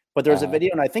scandal. But there was a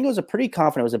video, and I think it was a pretty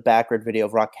confident, it was a backward video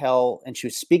of Raquel, and she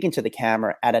was speaking to the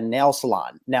camera at a nail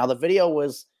salon. Now, the video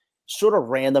was sort of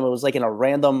random. It was like in a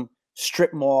random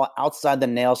strip mall outside the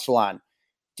nail salon.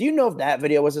 Do you know if that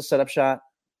video was a setup shot?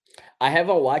 I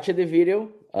haven't watched the video,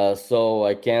 so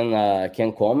I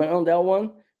can comment on that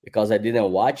one because I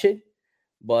didn't watch it.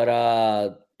 But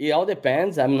it all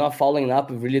depends. I'm not following up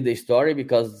really the story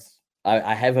because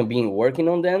I haven't been working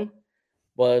on them.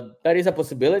 But there is a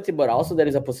possibility, but also there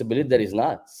is a possibility that is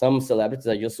not. Some celebrities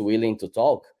are just willing to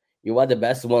talk. You are the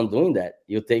best one doing that.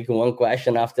 You take one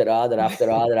question after other, and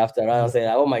say,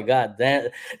 oh my God,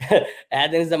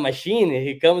 Adam is a machine.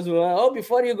 He comes with,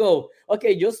 before you go,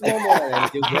 okay, just one more.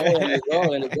 And you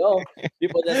go.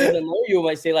 People that doesn't know you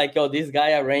might say like, this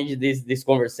guy arranged this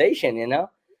conversation, you know?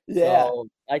 Yeah. So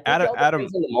I think Adam,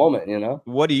 in the moment, you know?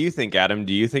 What do you think, Adam?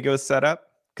 Do you think it was set up?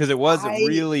 Because it was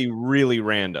really, really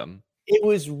random. It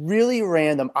was really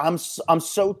random. I'm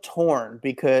so torn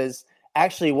because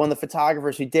actually one of the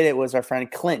photographers who did it was our friend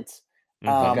Clint.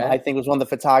 I think was one of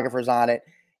the photographers on it.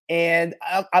 And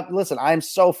listen, I'm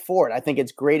so for it. I think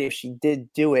it's great if she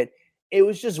did do it. It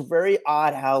was just very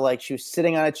odd how like she was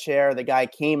sitting on a chair, the guy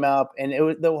came up, and it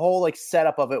was the whole like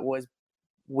setup of it was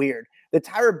weird. The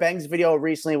Tyra Banks video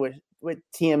recently with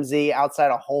TMZ outside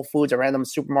of Whole Foods, a random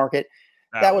supermarket,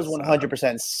 that was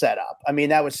 100% set up. I mean,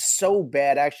 that was so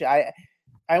bad. Actually,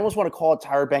 I almost want to call it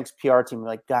Tyra Banks' PR team.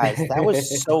 Like, guys, that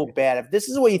was so bad. If this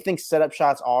is what you think setup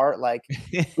shots are, like,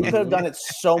 we could have done it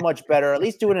so much better. At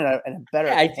least do it in a better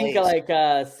I place. think like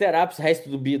setups has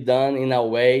to be done in a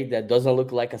way that doesn't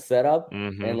look like a setup,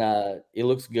 and it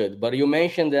looks good. But you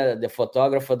mentioned that the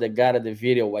photographer that got the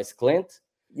video was Clint.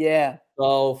 Yeah.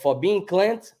 So for being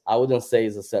Clint, I wouldn't say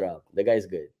it's a setup. The guy's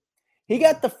good. He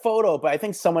got the photo, but I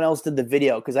think someone else did the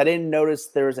video because I didn't notice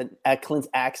there was a Clint's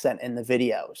accent in the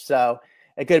video. So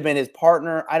it could have been his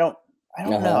partner. I don't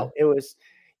know. It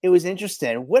was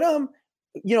interesting. What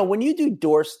when you do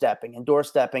doorstepping, and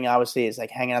doorstepping obviously is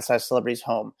like hanging outside a celebrity's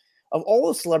home. Of all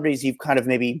the celebrities you've kind of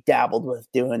maybe dabbled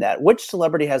with doing that, which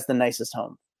celebrity has the nicest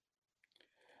home?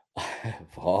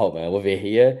 Oh man, over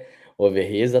here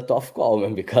is a tough call,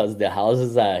 man, because the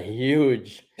houses are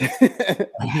huge.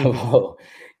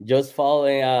 Just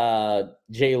following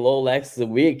J-Lo last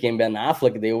week and Ben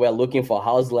Affleck, they were looking for a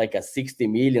house like a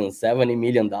 $60 million, $70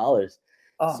 million.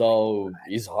 Oh, so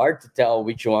it's hard to tell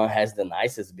which one has the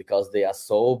nicest because they are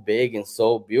so big and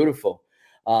so beautiful.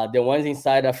 The ones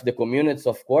inside of the communities,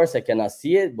 of course, I cannot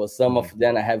see it, but some of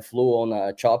them I have flew on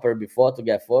a chopper before to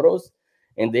get photos,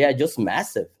 and they are just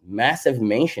massive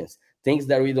mansions, things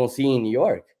that we don't see in New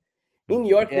York. In New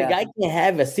York, the guy can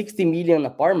have a 60 million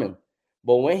apartment,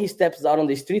 but when he steps out on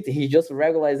the street, he just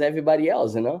regular as everybody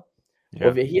else, Yeah.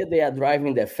 Over here, they are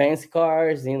driving the fancy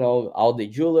cars, all the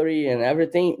jewelry and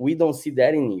everything. We don't see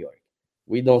that in New York.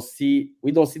 We don't see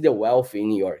the wealth in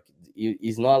New York.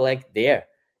 It's not like there,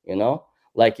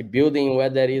 like a building where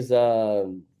there is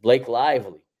Blake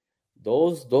Lively.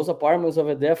 Those apartments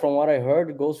over there, from what I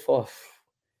heard, goes for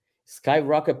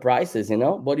skyrocket prices,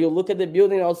 But you look at the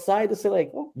building outside and say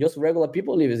like, oh, just regular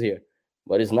people live here,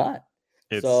 but it's not.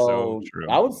 It's so true.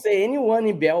 I would say anyone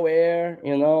in Bel Air,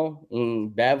 in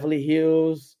Beverly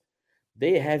Hills,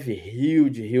 they have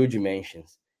huge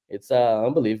mansions. It's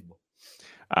unbelievable.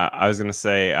 I was going to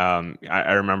say,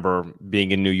 I remember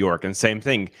being in New York, and same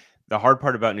thing. The hard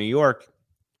part about New York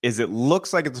is it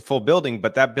looks like it's a full building,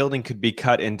 but that building could be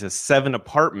cut into 7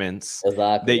 apartments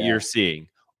you're seeing.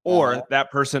 Or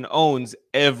that person owns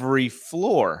every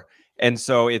floor. And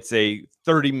so it's a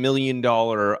 $30 million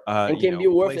it can be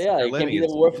worth it can be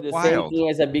worth the same thing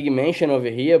as a big mansion over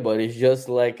here, but it's just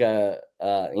like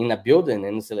in a building,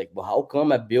 and it's like, well, how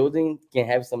come a building can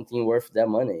have something worth that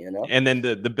money, And then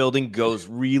the building goes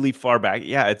really far back.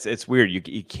 Yeah, it's weird.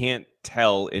 You can't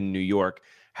tell in New York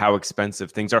how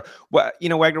expensive things are. Well,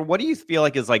 Wagner, what do you feel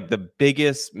like is like the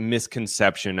biggest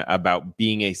misconception about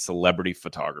being a celebrity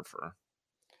photographer?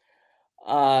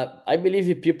 I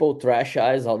believe people trash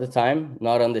eyes all the time,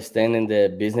 not understanding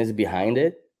the business behind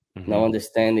it, not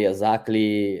understanding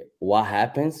exactly what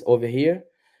happens over here,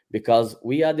 because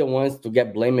we are the ones to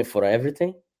get blamed for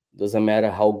everything. Doesn't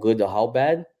matter how good or how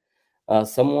bad.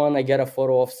 I get a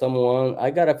photo of someone.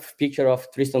 I got a picture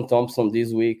of Tristan Thompson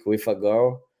this week with a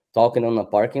girl talking on a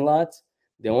parking lot.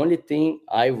 The only thing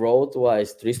I wrote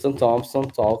was Tristan Thompson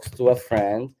talks to a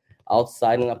friend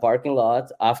outside in a parking lot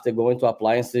after going to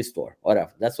appliance store,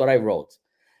 whatever. That's what I wrote.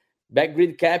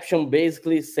 Backgrid caption,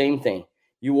 basically same thing.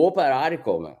 You open an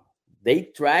article, man.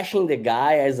 They trashing the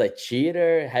guy as a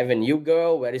cheater, have a new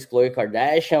girl. Where is Khloe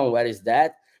Kardashian? Where is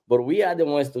that? But we are the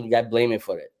ones to get blamed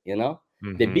for it,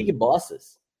 The big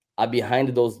bosses are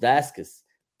behind those desks,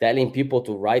 telling people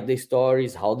to write the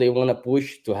stories, how they want to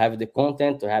push, to have the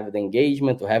content, to have the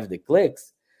engagement, to have the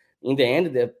clicks. In the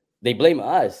end, they blame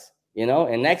us.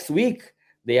 And next week,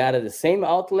 they are at the same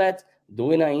outlet,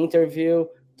 doing an interview,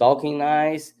 talking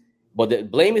nice. But the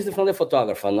blame is from the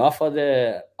photographer, not for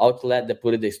the outlet that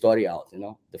put the story out.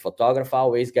 The photographer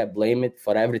always get blamed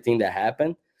for everything that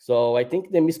happened. So I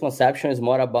think the misconception is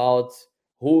more about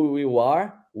who we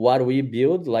are, what we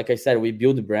build. Like I said, we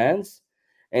build brands.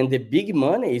 And the big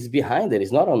money is behind it.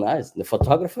 It's not on us. The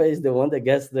photographer is the one that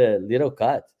gets the little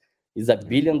cut. It's a $1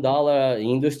 billion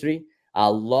industry. A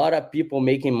lot of people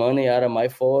making money out of my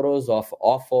photos, of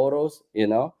off photos,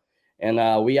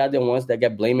 and we are the ones that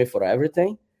get blamed for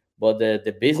everything. But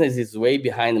the business is way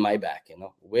behind my back,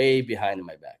 way behind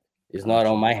my back. It's not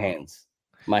on my hands.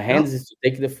 My hands is to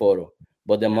take the photo,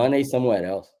 but the money is somewhere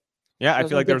else. Yeah, I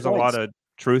feel like there's a lot of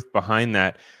truth behind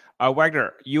that.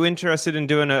 Wagner, you interested in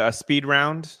doing a speed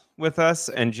round with us?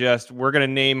 And we're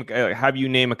going to have you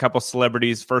name a couple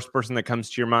celebrities, first person that comes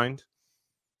to your mind.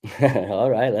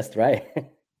 All right, let's try.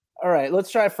 All right,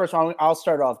 let's try first one. I'll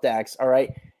start off, Dax. All right.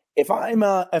 If I'm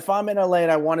in LA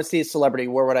and I want to see a celebrity,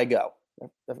 where would I go?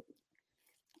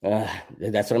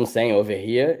 That's what I'm saying. Over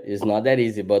here is not that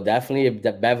easy, but definitely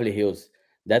the Beverly Hills.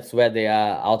 That's where they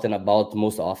are out and about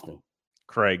most often.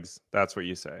 Craig's. That's what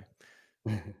you say.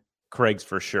 Craig's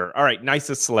for sure. All right,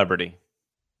 nicest celebrity.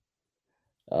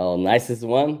 Oh, nicest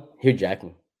one, Hugh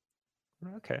Jackman.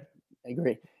 Okay. I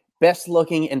agree. Best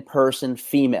looking in person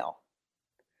female.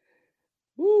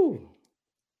 Woo.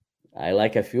 I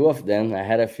like a few of them. I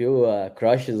had a few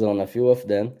crushes on a few of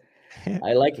them.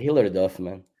 I like Hilary Duff,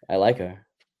 man. I like her.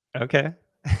 Okay.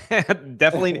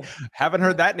 Definitely haven't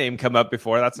heard that name come up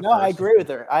before. That's No, I agree with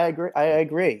her. I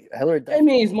agree. Hilary Duff. I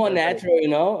mean, it's more natural, you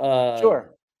know.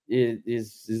 Sure.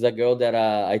 Is a girl that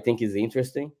I think is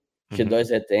interesting. She does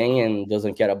her thing and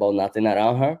doesn't care about nothing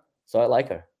around her. So I like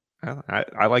her.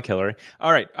 I like Hillary.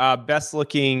 All right. Best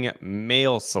looking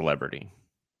male celebrity.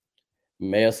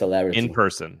 Male celebrity. In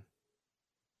person.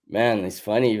 Man, it's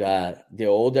funny. The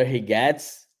older he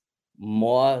gets,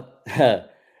 more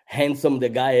handsome the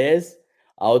guy is.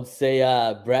 I would say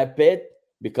Brad Pitt,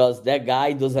 because that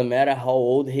guy, doesn't matter how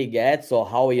old he gets or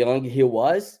how young he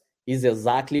was, is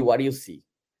exactly what you see.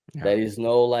 Yeah. There is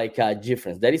no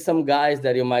difference. There is some guys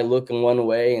that you might look in one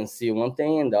way and see one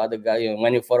thing, and the other guy,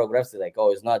 when you photograph, it's like,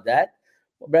 oh, it's not that.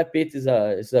 But Brad Pitt is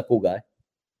a cool guy.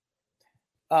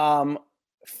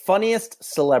 Funniest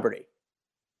celebrity.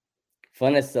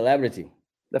 Funniest celebrity.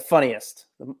 The funniest.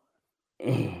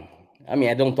 I mean,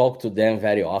 I don't talk to them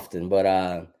very often,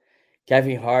 but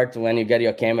Kevin Hart, when you get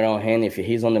your camera on him, if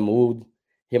he's on the mood,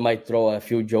 he might throw a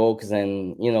few jokes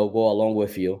and, go along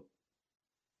with you.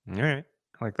 All right.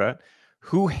 I like that.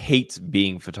 Who hates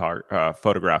being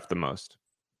photographed the most?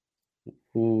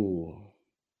 Ooh,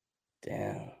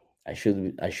 damn. I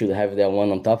should have that one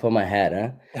on top of my head,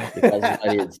 huh?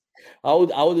 Because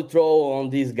I would throw on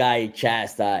this guy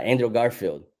chest, Andrew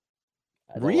Garfield.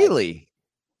 Really?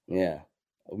 Yeah.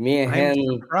 Me and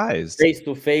him face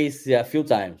to face a few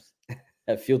times.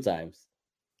 Andrew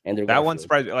that Garfield. One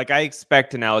surprised me. I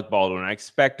expect an Alec Baldwin. I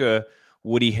expect a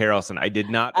Woody Harrelson. I did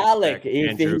not Alec,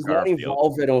 if Andrew he's Garfield. not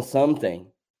involved on something,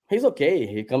 he's okay.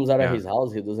 He comes out of his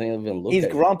house. He doesn't even look. He's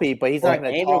grumpy, but he's not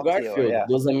going to talk Garfield, to you. Yeah.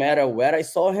 Doesn't matter where I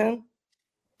saw him.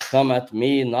 Come at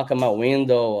me, knock on my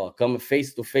window, or come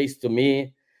face to face to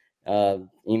me. In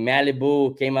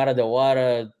Malibu, came out of the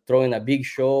water, throwing a big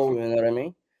show. You know what I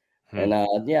mean? And I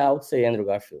would say Andrew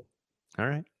Garfield. All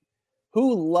right.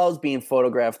 Who loves being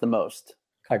photographed the most?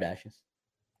 Kardashians.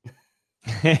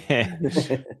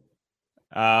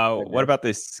 What about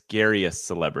the scariest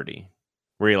celebrity?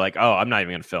 Where you're like, oh, I'm not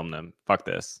even going to film them. Fuck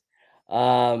this.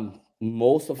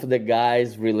 Most of the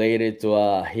guys related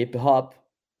to hip hop.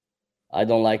 I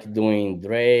don't like doing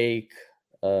Drake.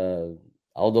 All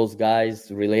those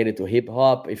guys related to hip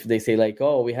hop. If they say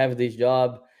oh, we have this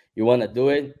job, you want to do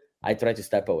it, I try to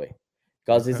step away.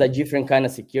 Because it's a different kind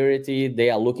of security. They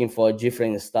are looking for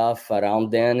different stuff around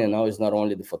them. It's not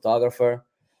only the photographer.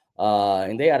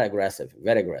 And they are aggressive,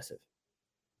 very aggressive.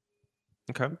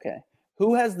 Okay.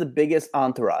 Who has the biggest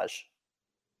entourage?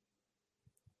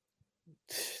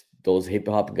 Those hip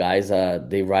hop guys,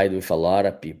 they ride with a lot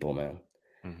of people, man.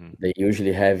 Mm-hmm. They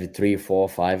usually have 3, 4,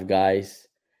 5 guys.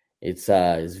 It's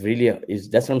that's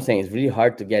what I'm saying. It's really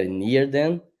hard to get near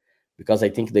them because I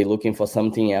think they're looking for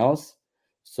something else.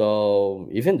 So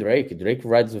even Drake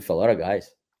rides with a lot of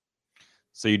guys.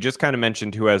 So you just kind of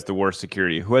mentioned who has the worst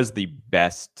security. Who has the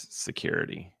best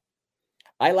security?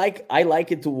 I like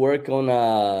it to work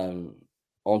on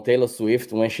Taylor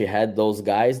Swift when she had those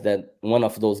guys. That one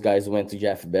of those guys went to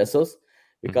Jeff Bezos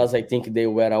because I think they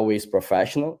were always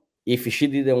professional. If she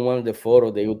didn't want the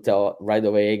photo, they would tell right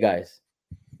away, "Hey guys,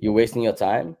 you're wasting your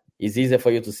time. It's easier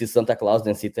for you to see Santa Claus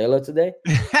than see Taylor today."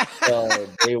 So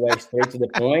they were straight to the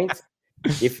point.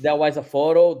 If there was a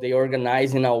photo, they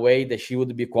organized in a way that she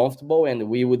would be comfortable and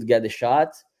we would get the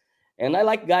shot. And I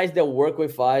like guys that work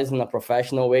with us in a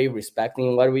professional way,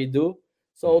 respecting what we do.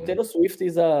 So Taylor Swift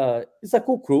is a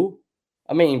cool crew.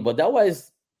 I mean, but that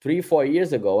was 3-4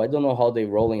 years ago. I don't know how they're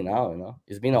rolling now.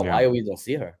 It's been a while we don't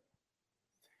see her.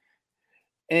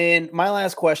 And my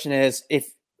last question is,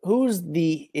 if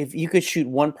you could shoot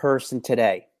one person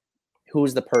today,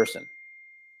 who's the person?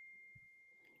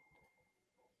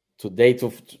 Today,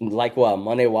 to what,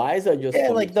 money wise, or just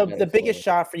the biggest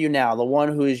shot for you now, the one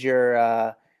who is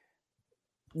your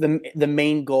the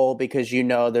main goal because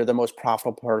they're the most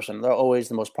profitable person. They're always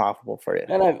the most profitable for you.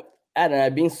 And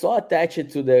I've been so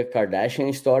attached to the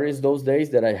Kardashian stories those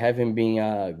days that I haven't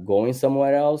been going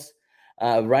somewhere else.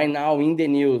 Right now in the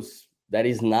news, there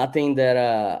is nothing that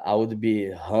I would be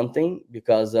hunting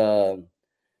because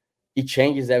it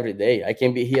changes every day. I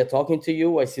can be here talking to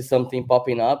you. I see something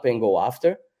popping up and go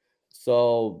after.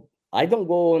 So I don't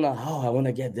go on, I want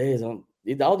to get this.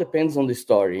 It all depends on the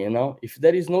story, If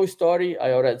there is no story,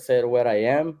 I already said where I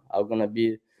am. I'm going to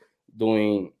be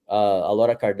doing a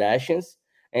lot of Kardashians.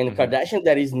 And Kardashian,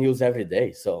 there is news every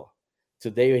day. So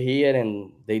today you're here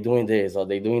and they doing this, or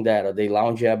they doing that, or they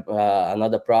launching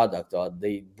another product, or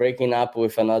they breaking up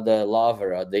with another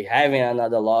lover, or they having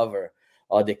another lover,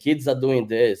 or the kids are doing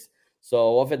this.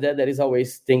 So over there is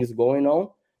always things going on.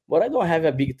 But I don't have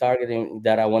a big target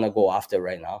that I want to go after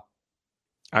right now.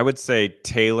 I would say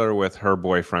Taylor with her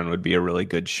boyfriend would be a really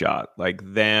good shot. Like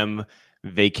them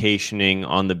vacationing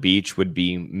on the beach would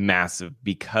be massive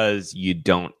because you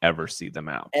don't ever see them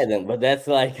out. But that's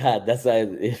like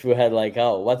if you had like,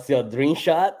 what's your dream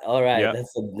shot? All right, yep.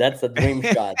 That's a dream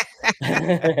shot.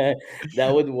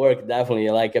 That would work definitely.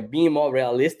 Like being more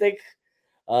realistic.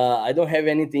 I don't have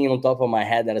anything on top of my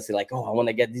head that I say like, I want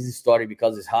to get this story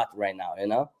because it's hot right now,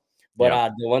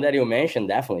 But the one that you mentioned,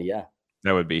 definitely, yeah.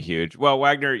 That would be huge. Well,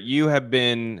 Wagner, you have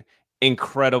been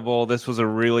incredible. This was a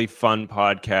really fun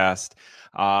podcast.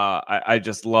 I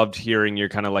just loved hearing your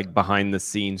kind of like behind the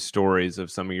scenes stories of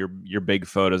some of your big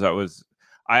photos.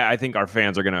 I think our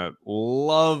fans are going to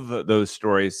love those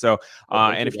stories. So,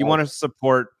 and if you want to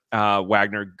support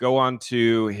Wagner, go on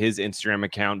to his Instagram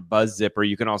account, BuzzZipper.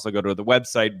 You can also go to the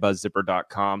website,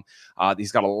 BuzzZipper.com.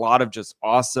 He's got a lot of just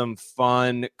awesome,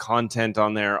 fun content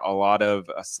on there, a lot of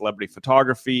celebrity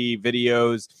photography,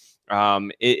 videos.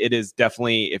 It is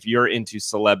definitely, if you're into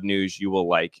celeb news, you will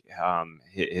like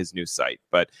his new site.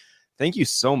 But thank you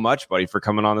so much, buddy, for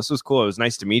coming on. This was cool. It was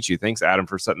nice to meet you. Thanks, Adam,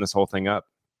 for setting this whole thing up.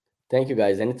 Thank you,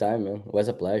 guys. Anytime, man. It was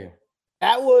a pleasure.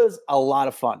 That was a lot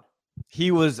of fun.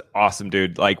 He was awesome,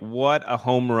 dude. Like, what a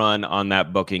home run on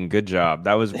that booking. Good job.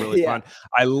 That was really fun.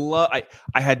 I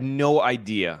had no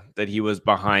idea that he was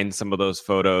behind some of those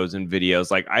photos and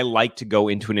videos. Like, I like to go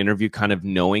into an interview kind of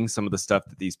knowing some of the stuff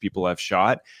that these people have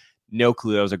shot. No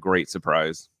clue. That was a great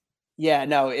surprise. Yeah,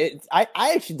 no, I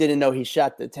actually didn't know he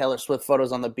shot the Taylor Swift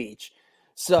photos on the beach.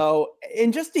 So,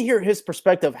 and just to hear his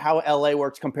perspective, how LA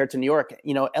works compared to New York,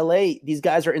 LA, these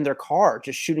guys are in their car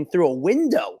just shooting through a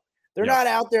window. They're not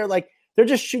out there like they're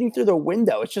just shooting through the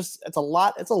window. It's a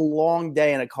long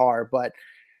day in a car, but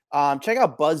check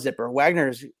out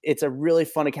BuzzZipper. It's a really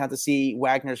fun account to see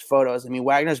Wagner's photos. I mean,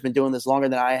 Wagner's been doing this longer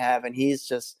than I have, and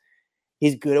he's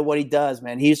good at what he does,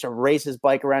 man. He used to race his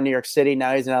bike around New York City.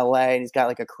 Now he's in LA, and he's got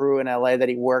like a crew in LA that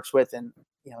he works with. And,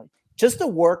 just to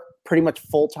work pretty much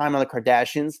full-time on the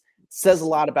Kardashians says a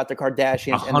lot about the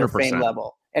Kardashians 100%. And their fame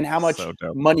level and how much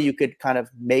money you could kind of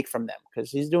make from them,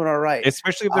 because he's doing all right.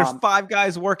 Especially if there's 5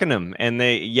 guys working them and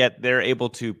they're able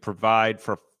to provide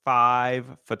for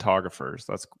 5 photographers.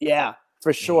 That's cool. Yeah,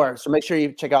 for sure. So make sure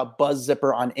you check out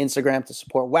BuzzZipper on Instagram to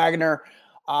support Wagner.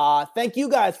 Thank you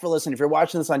guys for listening. If you're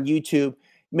watching this on YouTube,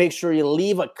 make sure you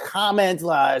leave a comment,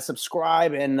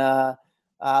 subscribe, and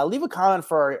leave a comment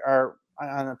for our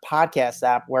on a podcast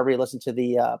app, wherever you listen to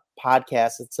the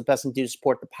podcast. It's the best thing to do to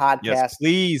support the podcast.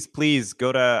 Yes, please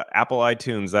go to Apple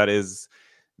iTunes. That is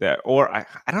that, or I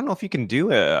don't know if you can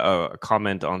do a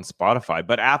comment on Spotify,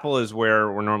 but Apple is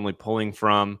where we're normally pulling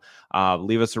from.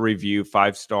 Leave us a review,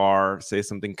 5-star, say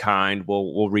something kind.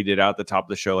 We'll read it out at the top of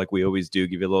the show like we always do,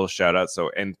 give you a little shout out.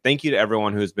 So, and thank you to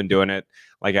everyone who's been doing it.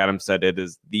 Like Adam said, it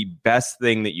is the best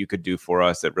thing that you could do for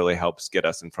us. It really helps get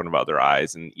us in front of other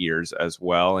eyes and ears as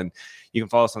well. And you can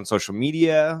follow us on social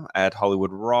media at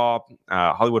Hollywood Raw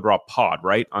Pod,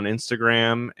 right? On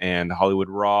Instagram, and Hollywood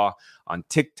Raw on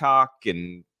TikTok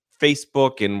and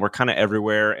Facebook, and we're kind of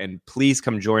everywhere. And please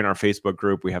come join our Facebook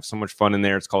group. We have so much fun in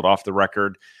there. It's called Off the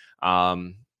Record.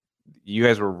 You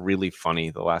guys were really funny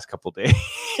the last couple days.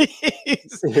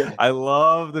 I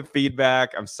love the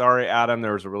feedback. I'm sorry, Adam.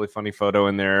 There was a really funny photo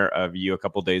in there of you a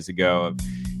couple days ago of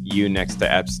you next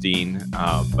to Epstein,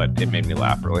 but it made me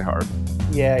laugh really hard.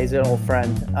 Yeah, he's an old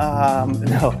friend.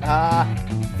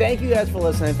 Thank you guys for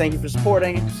listening. Thank you for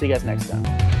supporting. See you guys next time.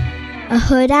 A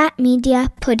Huda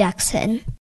Media Production.